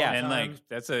radio. Yeah, for a yeah, long and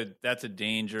time. that's a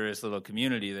dangerous little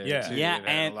community there. Yeah. too. Yeah, They've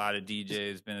had and a lot of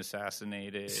DJs been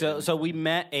assassinated. So we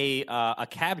met a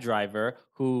cab driver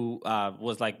who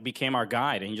became our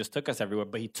guide, and he just took us everywhere.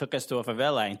 But he took us to a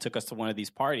favela and took us to one of these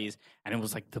parties, and it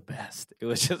was the best. It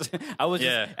was just,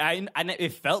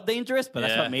 it felt dangerous, but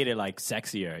that's what made it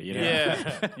sexier,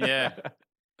 Yeah.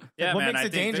 Yeah, What man, makes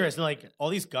it dangerous? All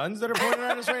these guns that are pointed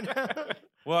at us right now?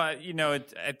 Well,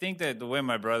 I think that the way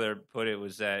my brother put it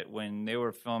was that when they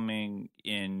were filming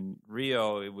in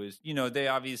Rio, it was, they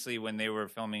obviously, when they were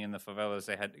filming in the favelas,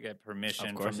 they had to get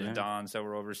permission from the dons that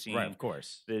were overseeing Right, of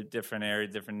course. the different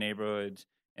areas, different neighborhoods.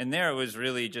 And there it was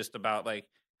really just about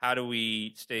how do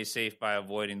we stay safe by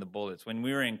avoiding the bullets? When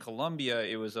we were in Colombia,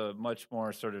 it was a much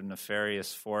more sort of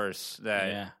nefarious force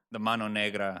that the mano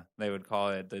negra, they would call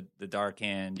it, the dark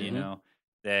hand,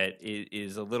 that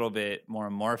is a little bit more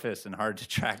amorphous and hard to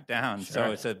track down. Sure.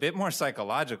 So it's a bit more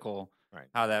psychological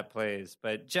how that plays.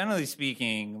 But generally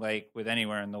speaking, with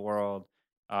anywhere in the world,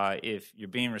 if you're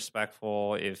being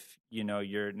respectful, if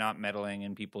you're not meddling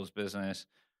in people's business,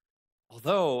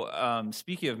 Although,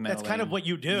 speaking of meddling, That's kind of what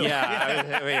you do.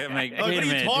 Yeah. I'm like, What wait are a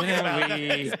you minute. talking about?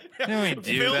 Didn't we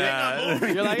do Filming a that?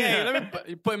 movie. You're like, hey, let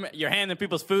me put your hand in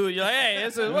people's food. You're like, hey,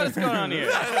 what is going on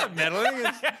here? Meddling?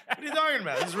 What are you talking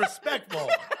about? It's respectful.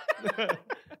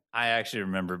 I actually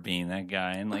remember being that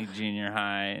guy in like junior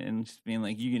high and just being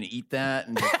like, "You gonna eat that?"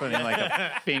 and just putting like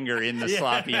a finger in the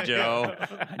sloppy Joe.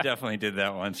 I definitely did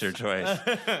that once or twice.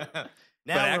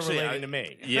 Now But we're actually, relating to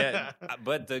me. Yeah,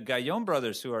 but the Gallon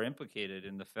brothers who are implicated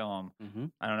in the film, Mm-hmm.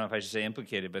 I don't know if I should say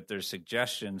implicated, but there's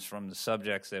suggestions from the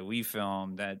subjects that we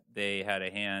filmed that they had a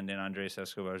hand in Andres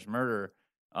Escobar's murder,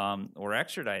 were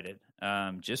extradited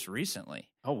just recently.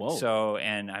 Oh, whoa. So,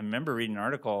 and I remember reading an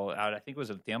article out, I think it was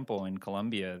El Tiempo in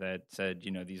Colombia, that said,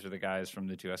 these are the guys from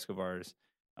the two Escobars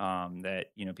that,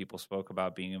 people spoke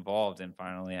about being involved. And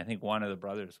finally, I think one of the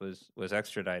brothers was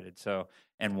extradited. So,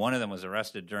 and one of them was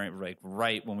arrested during,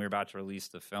 right when we were about to release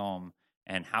the film,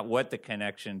 and what the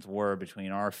connections were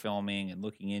between our filming and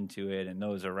looking into it and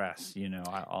those arrests,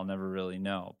 I'll never really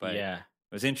know. But Yeah. it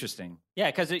was interesting. Yeah,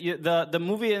 because the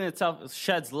movie in itself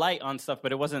sheds light on stuff,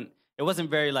 but it wasn't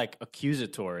very like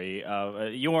accusatory.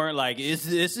 You weren't like, this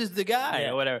is the guy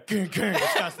or whatever.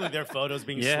 It's constantly their photos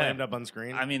being slammed up on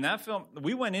screen. I mean, that film,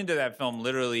 we went into that film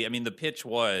literally, the pitch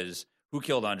was, who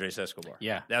killed Andres Escobar?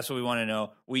 Yeah. That's what we want to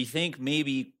know. We think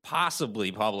maybe,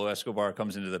 possibly, Pablo Escobar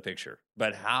comes into the picture,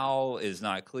 but how is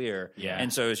not clear. Yeah.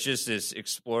 And so it's just this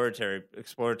exploratory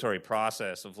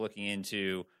process of looking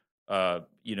into,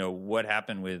 what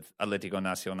happened with Atlético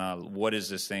Nacional? What is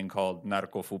this thing called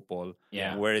narco football?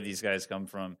 Yeah. Where did these guys come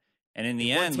from? And in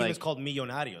the One end, team like, is called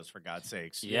Millonarios, for God's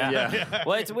sakes. Yeah.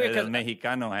 Well, it's weird El because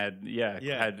Mexicano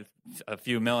had a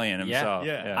few million himself.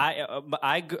 Yeah.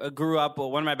 I grew up.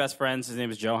 One of my best friends, his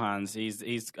name is Johans.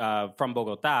 He's from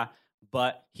Bogota,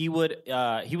 but he was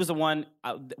the one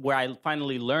where I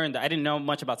finally learned. I didn't know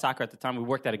much about soccer at the time. We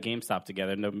worked at a GameStop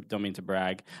together. Don't mean to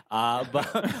brag,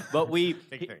 but we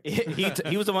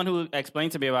he was the one who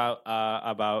explained to me about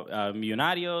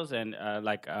Millonarios and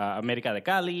América de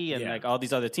Cali and like all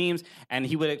these other teams, and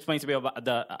he would explain to me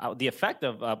about the effect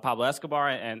of Pablo Escobar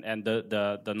and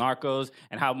the narcos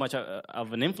and how much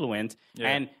of an influence.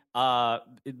 And for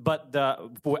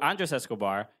Andres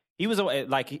Escobar, he was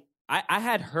like. I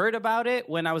had heard about it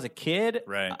when I was a kid,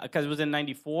 right? Because it was in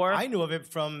 '94. I knew of it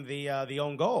from the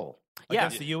own goal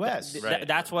against the U.S.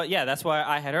 That's why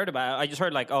I had heard about it. I just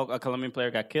heard like, a Colombian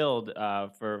player got killed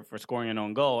for scoring an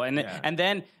own goal,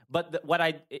 but what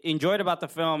I enjoyed about the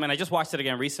film, and I just watched it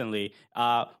again recently,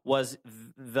 was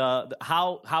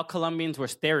how Colombians were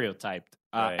stereotyped,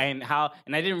 and I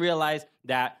didn't realize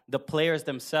that the players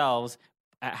themselves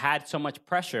had so much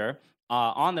pressure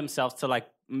on themselves to like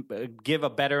give a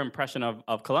better impression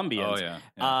of Colombians. Oh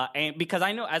yeah. And because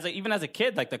I know even as a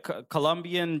kid, like the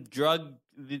Colombian drug,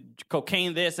 the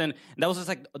cocaine, this, and that was just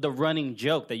like the running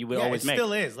joke that you would always make. It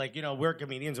still is. Like, we're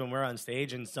comedians when we're on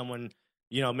stage and someone,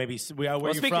 maybe where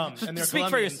are you from? And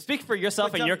they're speak for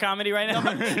yourself and your comedy right now.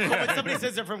 When somebody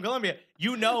says they're from Colombia,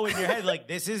 in your head, like,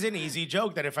 this is an easy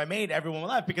joke that if I made, everyone will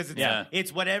laugh, because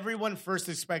it's what everyone first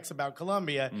expects about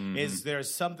Colombia is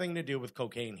there's something to do with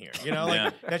cocaine here.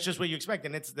 That's just what you expect,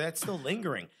 and that's still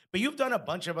lingering. But you've done a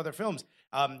bunch of other films.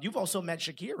 You've also met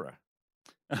Shakira.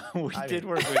 We did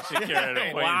work with Shakira at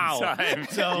a point in time.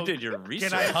 So you did your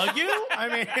research. Can I hug you?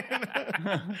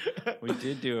 We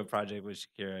did do a project with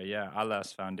Shakira. Yeah,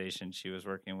 Alas Foundation. She was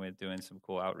working with, doing some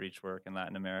cool outreach work in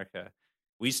Latin America.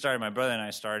 My brother and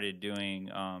I started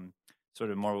doing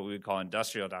sort of more what we would call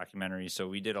industrial documentaries. So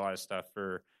we did a lot of stuff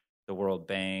for the World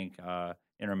Bank,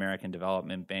 Inter-American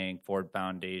Development Bank, Ford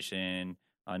Foundation,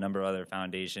 a number of other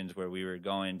foundations where we were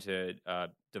going to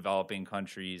developing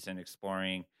countries and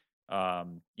exploring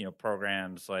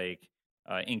programs like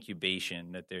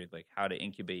incubation, that they're like how to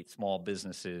incubate small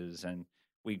businesses. And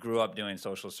we grew up doing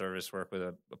social service work with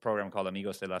a program called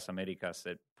Amigos de las Americas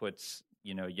that puts,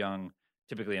 young,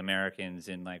 typically Americans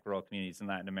in like rural communities in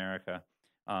Latin America.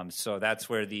 So that's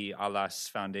where the Alas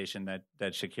Foundation that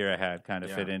Shakira had kind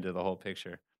of fit into the whole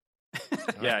picture.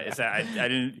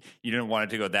 You didn't want it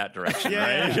to go that direction,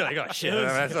 right? You're like, oh shit,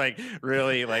 that's like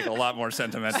really like a lot more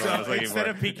sentimental than I was looking instead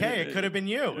for. of PK, it could have been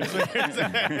you.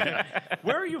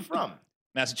 Where are you from?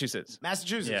 Massachusetts.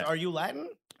 Yeah. Are you Latin?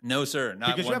 No, sir.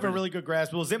 Not because you have a really good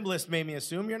grasp. Well, Zimbalist made me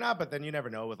assume you're not, but then you never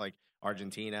know with like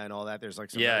Argentina and all that. There's like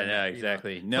some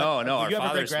exactly. No, our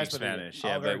father speaks Spanish. Spanish.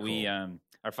 Yeah, but we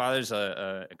our father's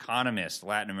a economist,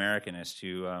 Latin Americanist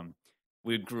who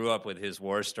we grew up with his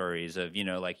war stories of,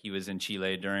 like he was in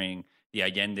Chile during the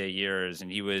Allende years,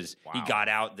 and he got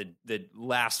out the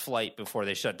last flight before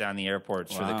they shut down the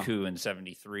airports for the coup in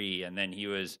 '73, and then he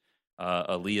was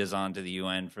a liaison to the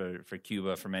UN for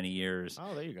Cuba for many years.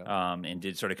 Oh, there you go. And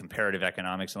did sort of comparative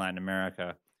economics in Latin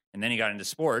America. And then he got into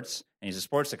sports, and he's a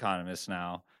sports economist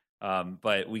now.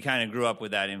 But we kind of grew up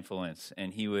with that influence,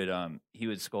 and he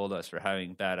would scold us for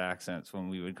having bad accents when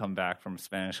we would come back from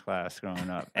Spanish class growing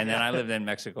up. And then I lived in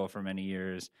Mexico for many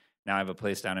years. Now I have a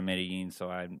place down in Medellin,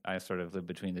 so I sort of live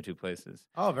between the two places.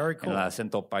 Oh, very cool. El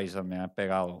acento paisa me ha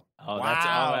pegado. Oh,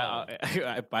 Wow.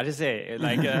 that's parece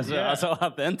like so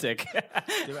authentic.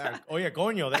 Oye,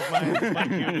 coño, that's my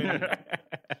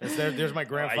Cuban. There's my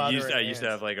grandfather. I used to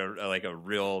have like a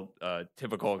real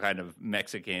typical kind of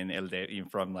Mexican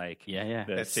from like Yeah.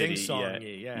 the That city.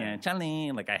 sing-songy, yeah.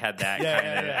 Charlie. Like I had that Yeah,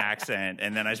 kind of yeah. accent,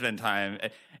 and then I spend time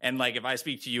and like if I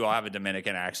speak to you, I'll have a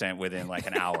Dominican accent within like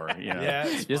an hour. You know, Yeah,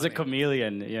 it's Just a funny.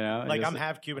 chameleon, you know. Like Just- I'm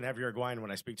half Cuban, half Uruguayan.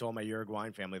 When I speak to all my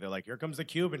Uruguayan family, they're like, "Here comes the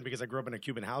Cuban," because I grew up in a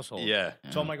Cuban household. Yeah.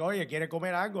 So I'm like, "Oh, you quiere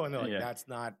comer algo?" And they're like, Yeah. "That's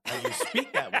not how you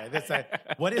speak that way. That's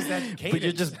that. What is that cadence?" But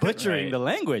you're just butchering Right. the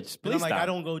language. And Please I'm like, stop. "I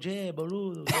don't go, yeah,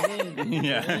 boludo."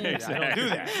 Yeah, exactly. I don't do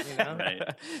that. You know? Right.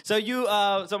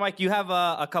 So Mike, you have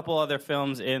a couple other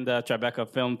films in the Tribeca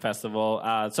Film Festival.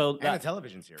 And a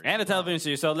television series. and a television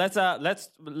series. So let's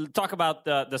talk about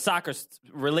the soccer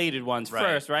related ones Right,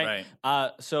 first, right?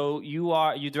 So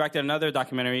you directed another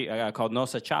documentary called No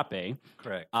Se Chape,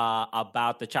 Correct.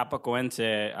 about the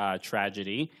Chapecoense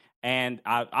tragedy, and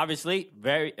obviously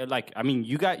very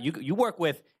you work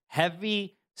with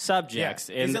heavy subjects.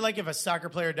 Yeah. Is it like if a soccer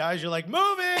player dies, you're like,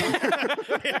 moving?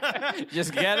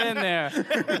 Just get in there,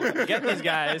 get these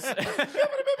guys.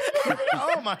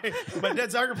 Oh, my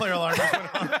dead soccer player alarm just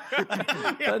went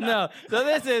off. No, so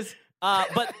this is.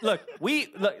 But look,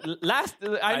 last.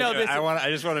 I know this. I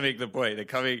just want to make the point that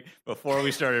coming before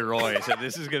we started rolling, I said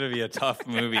this is going to be a tough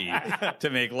movie to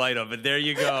make light of. But there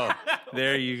you go.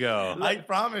 I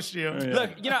promised you.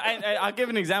 Look, I'll give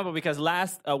an example because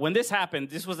when this happened,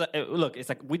 this was it's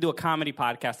like we do a comedy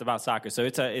podcast about soccer, so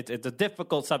it's a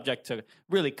difficult subject to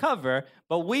really cover,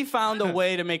 but we found a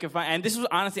way to make it fun. And this was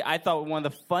honestly, I thought, one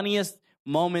of the funniest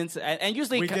moments. And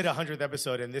usually We did a 100th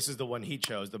episode, and this is the one he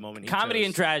chose, the moment he comedy chose.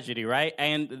 and tragedy, right?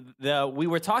 And we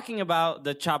were talking about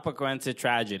the Chapecoense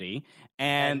tragedy,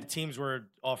 And teams were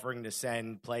offering to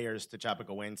send players to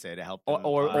Chapecoense to help them.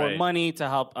 or Right. money to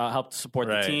help support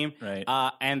the Right, team. right.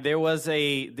 And there was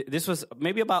this was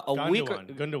maybe about a week.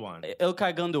 Gundogan.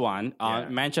 Ilkay Gundogan, Yeah.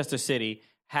 Manchester City,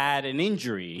 had an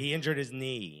injury. He injured his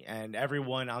knee, and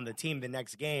everyone on the team the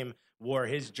next game wore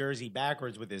his jersey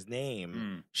backwards with his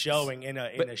name, showing in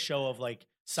a show of like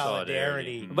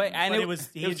solidarity. Solidarity. But it was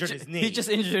he injured his knee. He just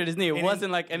injured his knee. It An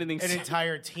wasn't like anything. An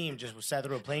entire team just sat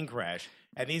through a plane crash,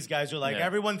 and these guys were like, Yeah.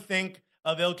 everyone think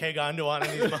of Ilkay Gundogan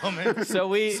in these moments. So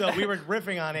we were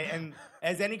riffing on it, and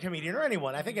as any comedian or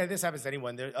anyone, I think this happens to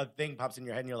anyone. A thing pops in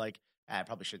your head, and you're like, I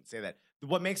probably shouldn't say that.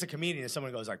 What makes a comedian is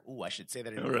someone goes like, "Ooh, I should say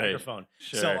that in the Right. microphone."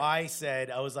 Sure. So I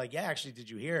was like, "Yeah, actually, did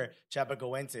you hear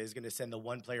Chapecoense is going to send the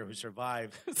one player who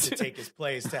survived to take his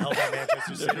place to help out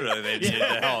Manchester City?" They needed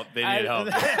help. They needed help.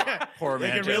 Poor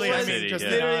They could Manchester really, I mean, City. just yeah.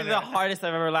 literally- literally the hardest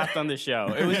I've ever laughed on the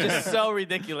show. It was just so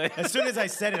ridiculous. As soon as I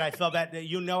said it, I felt bad.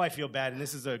 I feel bad, and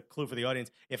this is a clue for the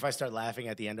audience. If I start laughing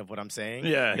at the end of what I'm saying,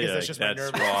 Yeah, because yeah, that's just my that's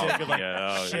nervous. wrong. tick of like,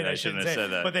 Yeah, oh, shit, yeah, I shouldn't have said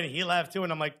that. But then he laughed too,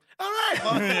 and I'm like, all right,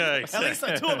 well, Yeah, at least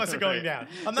the two of us are going down.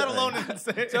 I'm not alone in this.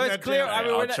 So it's clear. I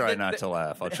mean, I'll we're not- try not to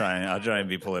laugh. I'll try and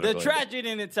be political. The tragedy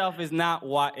in itself is not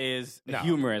what is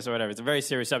humorous or whatever. It's a very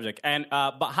serious subject. And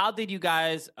but how did you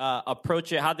guys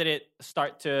approach it? How did it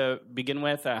start to begin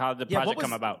with? How did the project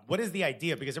come about? What is the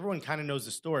idea? Because everyone kind of knows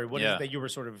the story. What is Yeah. it that you were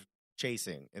sort of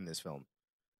chasing in this film?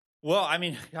 Well, I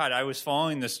mean, God, I was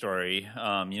following the story.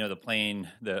 The plane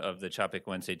of the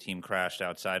Chapecoense team crashed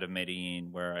outside of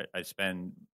Medellin, where I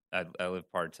live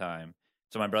part time.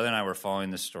 So my brother and I were following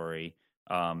the story.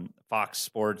 Fox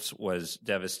Sports was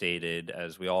devastated,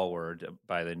 as we all were,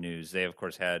 by the news. They, of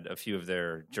course, had a few of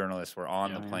their journalists were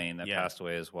on the plane that passed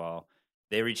away as well.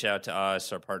 They reached out to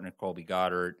us, our partner Colby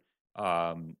Goddard,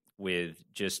 with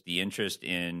just the interest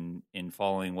in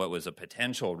following what was a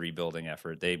potential rebuilding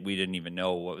effort. We didn't even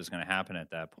know what was going to happen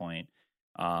at that point.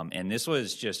 And this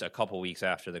was just a couple weeks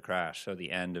after the crash, so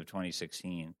the end of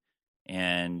 2016.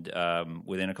 And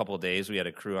within a couple of days, we had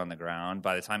a crew on the ground.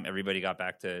 By the time everybody got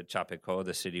back to Chapeco,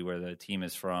 the city where the team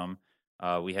is from,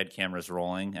 we had cameras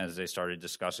rolling as they started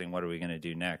discussing what are we going to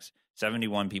do next.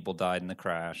 71 people died in the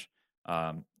crash.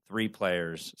 3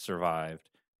 players survived.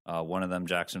 One of them,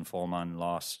 Jackson Follman,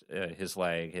 lost his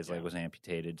leg. His leg was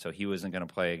amputated, so he wasn't going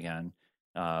to play again.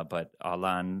 But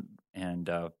Alan and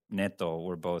Neto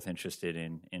were both interested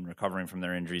in recovering from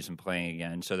their injuries and playing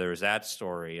again. So there was that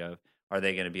story of, are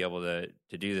they going to be able to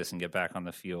do this and get back on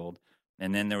the field?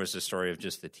 And then there was the story of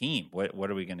just the team.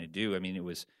 What are we going to do? I mean, it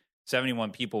was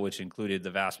 71 people, which included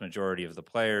the vast majority of the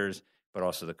players, but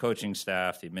also the coaching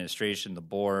staff, the administration, the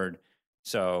board.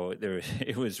 So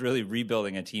it was really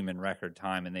rebuilding a team in record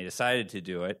time, and they decided to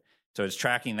do it. So it's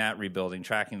tracking that rebuilding,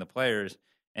 tracking the players.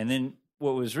 And then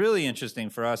what was really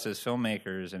interesting for us as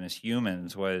filmmakers and as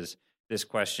humans was this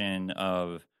question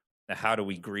of how do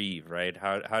we grieve, right?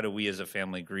 How do we as a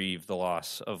family grieve the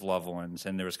loss of loved ones?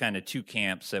 And there was kind of two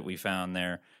camps that we found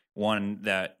there. One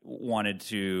that wanted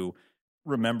to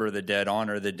remember the dead,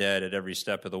 honor the dead at every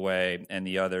step of the way, and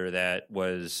the other that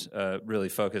was really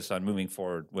focused on moving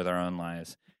forward with our own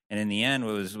lives. And in the end,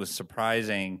 what was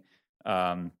surprising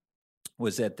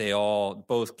was that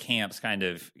both camps kind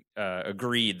of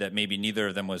agreed that maybe neither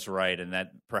of them was right, and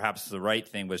that perhaps the right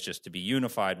thing was just to be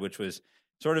unified, which was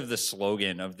sort of the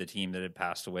slogan of the team that had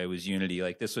passed away, was unity.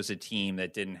 Like, this was a team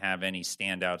that didn't have any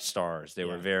standout stars. They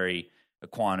were very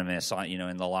equanimous,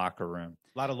 in the locker room.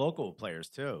 A lot of local players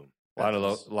too. A lot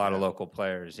of local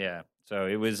players, yeah. So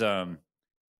it was, So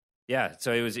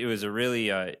it was a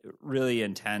really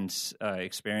intense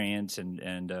experience,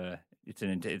 and it's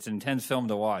an intense film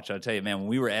to watch. I'll tell you, man. When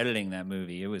we were editing that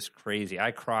movie, it was crazy.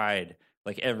 I cried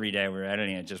like every day we were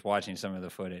editing it, just watching some of the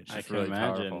footage. It's I can really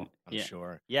imagine. powerful. I'm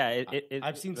sure. Yeah,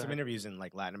 I've seen some interviews in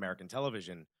like Latin American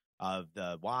television of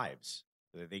the wives.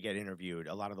 They get interviewed.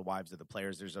 A lot of the wives of the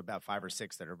players. There's about 5 or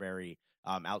 6 that are very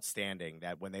outstanding.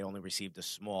 That when they only received a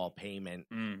small payment,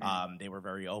 they were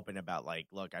very open about like,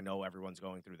 look, I know everyone's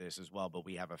going through this as well, but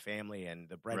we have a family, and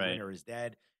the breadwinner is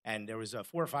dead. And there was 4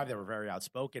 or 5 that were very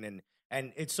outspoken,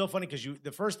 and it's so funny because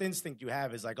the first instinct you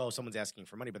have is like, oh, someone's asking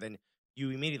for money, but then you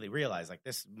immediately realize like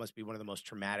this must be one of the most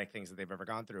traumatic things that they've ever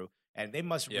gone through, and they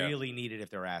must really need it if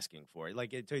they're asking for it.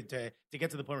 Like to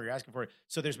get to the point where you're asking for it.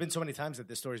 So there's been so many times that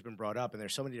this story's been brought up, and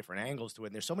there's so many different angles to it,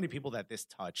 and there's so many people that this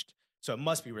touched. So it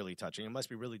must be really touching. It must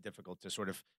be really difficult to sort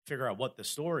of figure out what the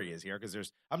story is here,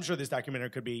 because I'm sure this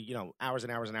documentary could be hours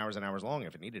and hours and hours and hours long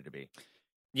if it needed to be.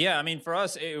 Yeah, I mean, for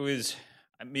us, it was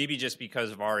maybe just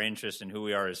because of our interest in who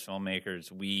we are as filmmakers.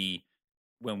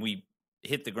 When we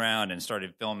hit the ground and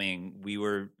started filming, we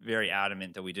were very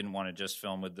adamant that we didn't want to just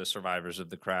film with the survivors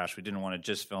of the crash. We didn't want to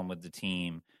just film with the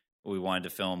team. We wanted to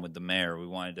film with the mayor. We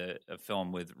wanted to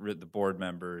film with the board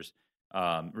members,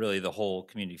 really the whole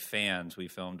community fans we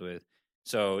filmed with.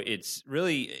 So it's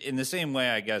really in the same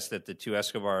way, I guess, that the two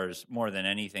Escobars, more than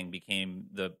anything, became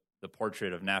the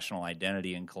portrait of national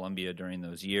identity in Colombia during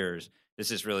those years. This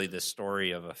is really the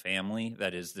story of a family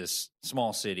that is this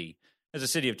small city. It's a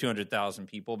city of 200,000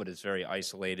 people, but it's very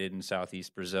isolated in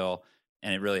southeast Brazil,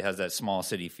 and it really has that small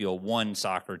city feel. One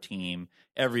soccer team,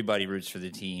 everybody roots for the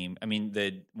team. I mean,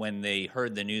 when they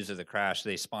heard the news of the crash,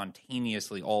 they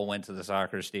spontaneously all went to the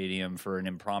soccer stadium for an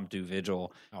impromptu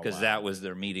vigil because that was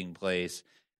their meeting place.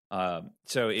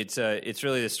 So it's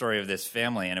really the story of this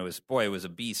family, and it was a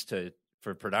beast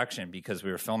for production because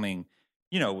we were filming,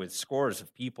 with scores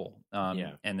of people,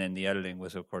 and then the editing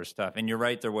was, of course, tough. And you're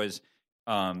right, there was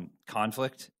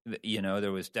conflict.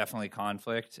 There was definitely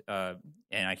conflict, and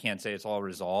I can't say it's all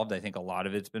resolved. I think a lot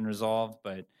of it's been resolved,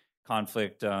 but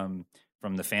conflict from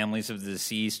the families of the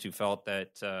deceased who felt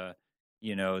that that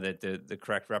the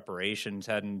correct reparations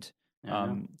hadn't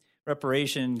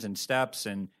reparations and steps,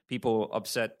 and people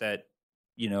upset that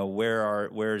where are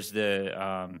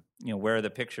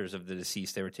the pictures of the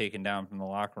deceased? They were taken down from the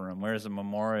locker room. Where's the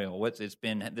memorial? It's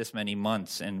been this many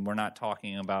months, and we're not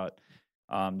talking about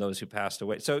those who passed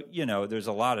away. So, there's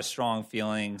a lot of strong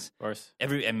feelings. Of course.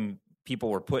 And people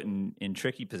were put in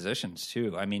tricky positions,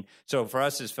 too. I mean, so for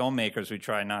us as filmmakers, we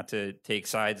try not to take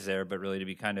sides there, but really to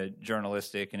be kind of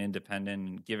journalistic and independent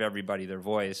and give everybody their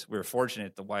voice. We're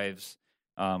fortunate the wives,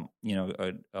 a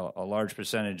large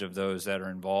percentage of those that are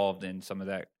involved in some of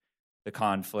the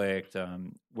conflict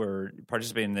were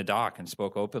participating in the doc and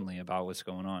spoke openly about what's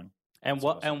going on. And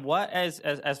what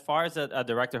as far as a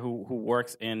director who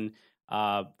works in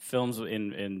films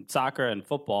in soccer and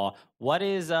football, what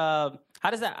is how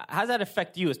does that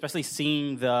affect you, especially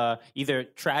seeing the either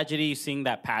tragedy, seeing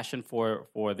that passion for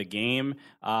the game?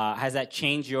 Has that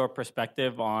changed your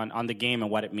perspective on the game and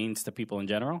what it means to people in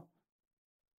general?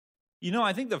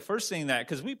 I think the first thing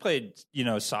because we played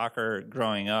soccer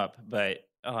growing up, but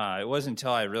it wasn't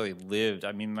until I really lived.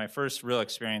 I mean, my first real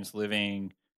experience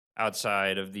living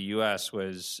outside of the U.S.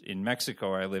 was in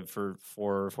Mexico. I lived for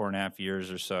 4.5 years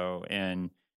or so,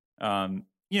 and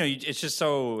it's just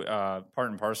so part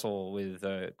and parcel with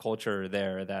the culture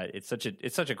there that it's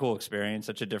such a cool experience,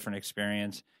 such a different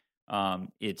experience.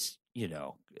 It's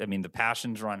the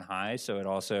passions run high, so it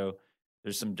also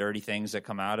there's some dirty things that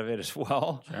come out of it as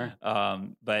well. Sure.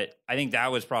 But I think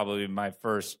that was probably my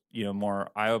first, more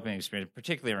eye-opening experience,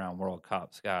 particularly around World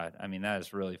Cups. God, I mean, that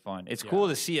is really fun. It's cool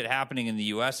to see it happening in the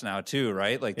U.S. now too,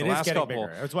 right? Like the last couple.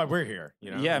 Bigger. That's why we're here.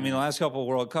 Yeah, I mean, the last couple of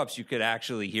World Cups, you could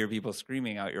actually hear people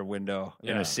screaming out your window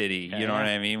in a city. You know what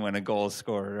I mean? When a goal is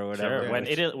scored or whatever.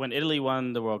 Sure. When Italy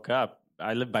won the World Cup,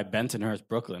 I lived by Bensonhurst,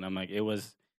 Brooklyn. I'm like, it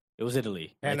was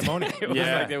Italy. Pandemonium.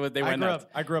 They went nuts.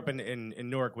 I grew up in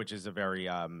Newark, which is a very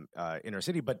inner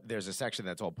city, but there's a section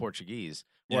that's all Portuguese,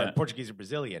 or Portuguese or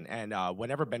Brazilian. And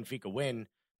whenever Benfica win,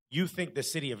 you think the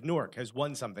city of Newark has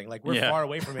won something. Like, we're far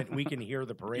away from it, and we can hear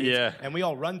the parades. And we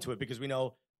all run to it because we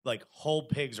know, like, whole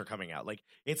pigs are coming out. Like,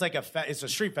 it's like it's a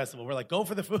street festival. We're like, go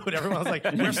for the food. Everyone's like,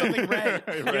 wear something red.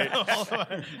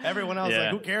 Right. Everyone else like,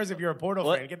 who cares if you're a Porto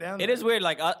fan? Get down there. It is weird,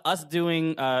 like us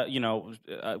doing,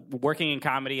 working in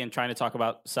comedy and trying to talk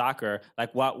about soccer.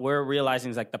 Like, what we're realizing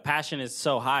is, like, the passion is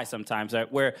so high sometimes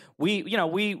that where we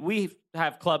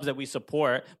have clubs that we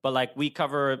support, but like we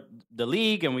cover the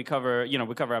league and we cover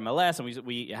MLS, and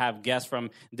we have guests from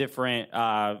different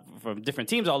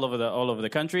teams all over the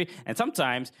country. And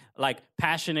sometimes, like,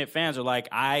 passionate fans are like,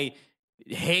 I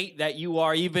hate that you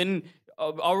are even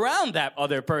around that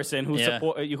other person who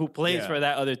plays for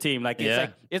that other team. Like,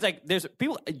 it's like there's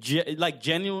people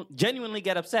genuinely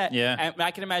get upset. Yeah, and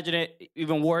I can imagine it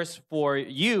even worse for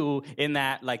you in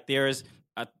that, like, there's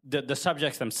the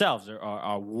subjects themselves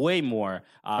are way more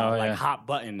hot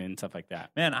button and stuff like that.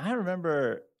 Man, I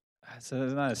remember. So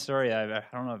there's not a story I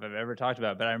don't know if I've ever talked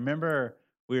about, but I remember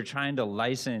we were trying to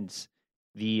license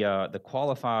the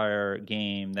qualifier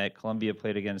game that Colombia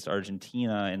played against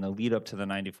Argentina in the lead up to the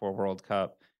 '94 World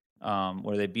Cup,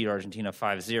 where they beat Argentina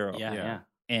 5-0. Yeah.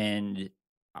 And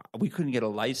we couldn't get a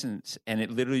license, and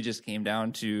it literally just came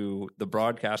down to the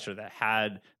broadcaster that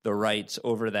had the rights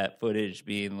over that footage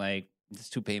being like, it's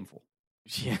to painful.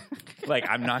 Yeah, like,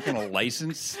 I'm not going to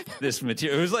license this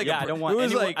material. It was like, I don't want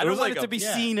it to be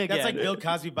seen again. That's like Bill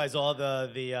Cosby buys all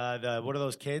the what are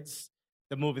those kids?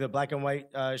 The movie, the black and white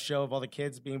show of all the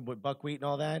kids being with buckwheat and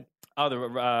all that. Oh, the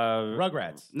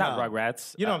Rugrats. Not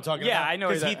Rugrats. You know what I'm talking about? Yeah, I know.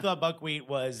 Because he thought buckwheat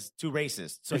was too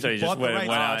racist. So he just bought the went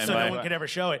rights out so no one could ever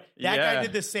show it. That guy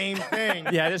did the same thing.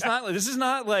 This is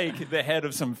not like the head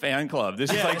of some fan club.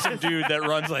 This is like some dude that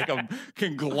runs like a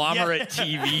conglomerate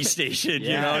TV station.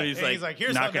 You know, and he's like,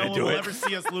 here's not how going no to do one it will ever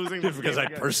see us losing just because I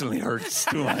personally hurts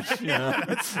too much. You know?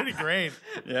 That's pretty great.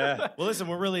 Yeah. Well, listen,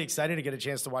 we're really excited to get a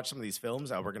chance to watch some of these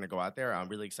films. We're going to go out there. I'm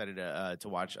really excited to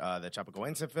watch the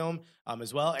Chapecoense film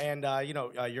as well. And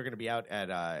you're going to be out at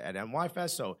NYFEST,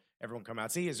 so everyone come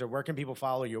out. See, where can people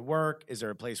follow your work? Is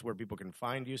there a place where people can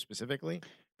find you specifically?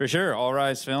 For sure. All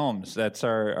Rise Films. That's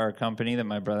our company that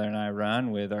my brother and I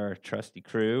run with our trusty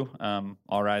crew.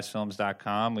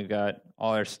 AllRiseFilms.com. We've got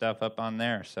all our stuff up on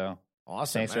there. So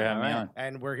awesome. Thanks for having me on.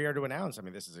 And we're here to announce, I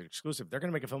mean, this is exclusive. They're going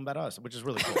to make a film about us, which is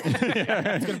really cool.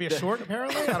 It's going to be a short,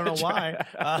 apparently. I don't know why.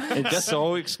 It's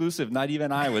so exclusive. Not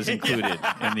even I was included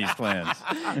in these plans.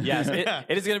 Yes,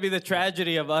 it is going to be the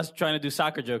tragedy of us trying to do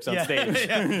soccer jokes on stage.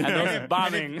 And those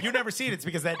bombing. You never see it. It's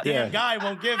because that damn guy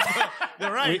won't give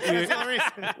the right. That's the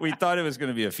reason. We thought it was going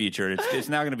to be a feature. It's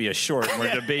now going to be a short. And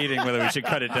we're debating whether we should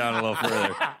cut it down a little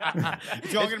further.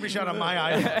 It's all going to be shot on my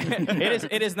iPhone.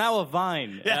 It is now a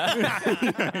Vine.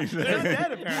 They're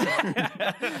dead,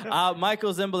 apparently.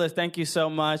 Michael Zimbalist, thank you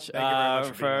so much,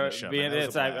 for being this.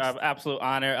 It's an absolute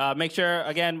honor. Make sure,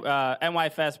 again,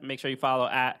 NYFest, make sure you follow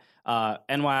at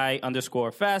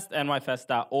NY_Fest,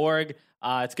 NYFest.org.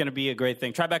 It's going to be a great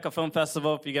thing. Tribeca Film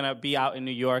Festival, if you're going to be out in New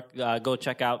York, go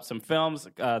check out some films.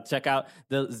 Check out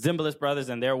the Zimbalist brothers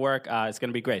and their work. It's going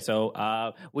to be great.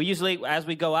 So we usually, as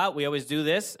we go out, we always do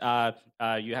this.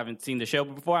 You haven't seen the show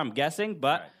before, I'm guessing,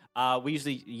 but... we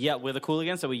usually yell. We're the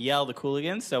Cooligans, so we yell the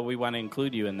Cooligans. So we want to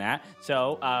include you in that.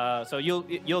 So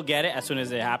you'll get it as soon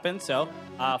as it happens. So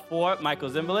for Michael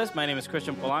Zimbalist, my name is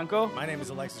Christian Polanco. My name is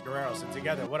Alexis Guerrero. So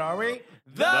together, what are we?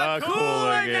 The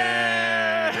Cooligans.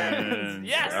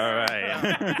 Yes. All right.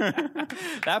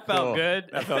 That felt good.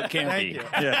 That felt campy.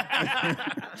 Thank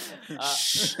you.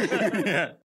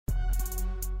 Yeah.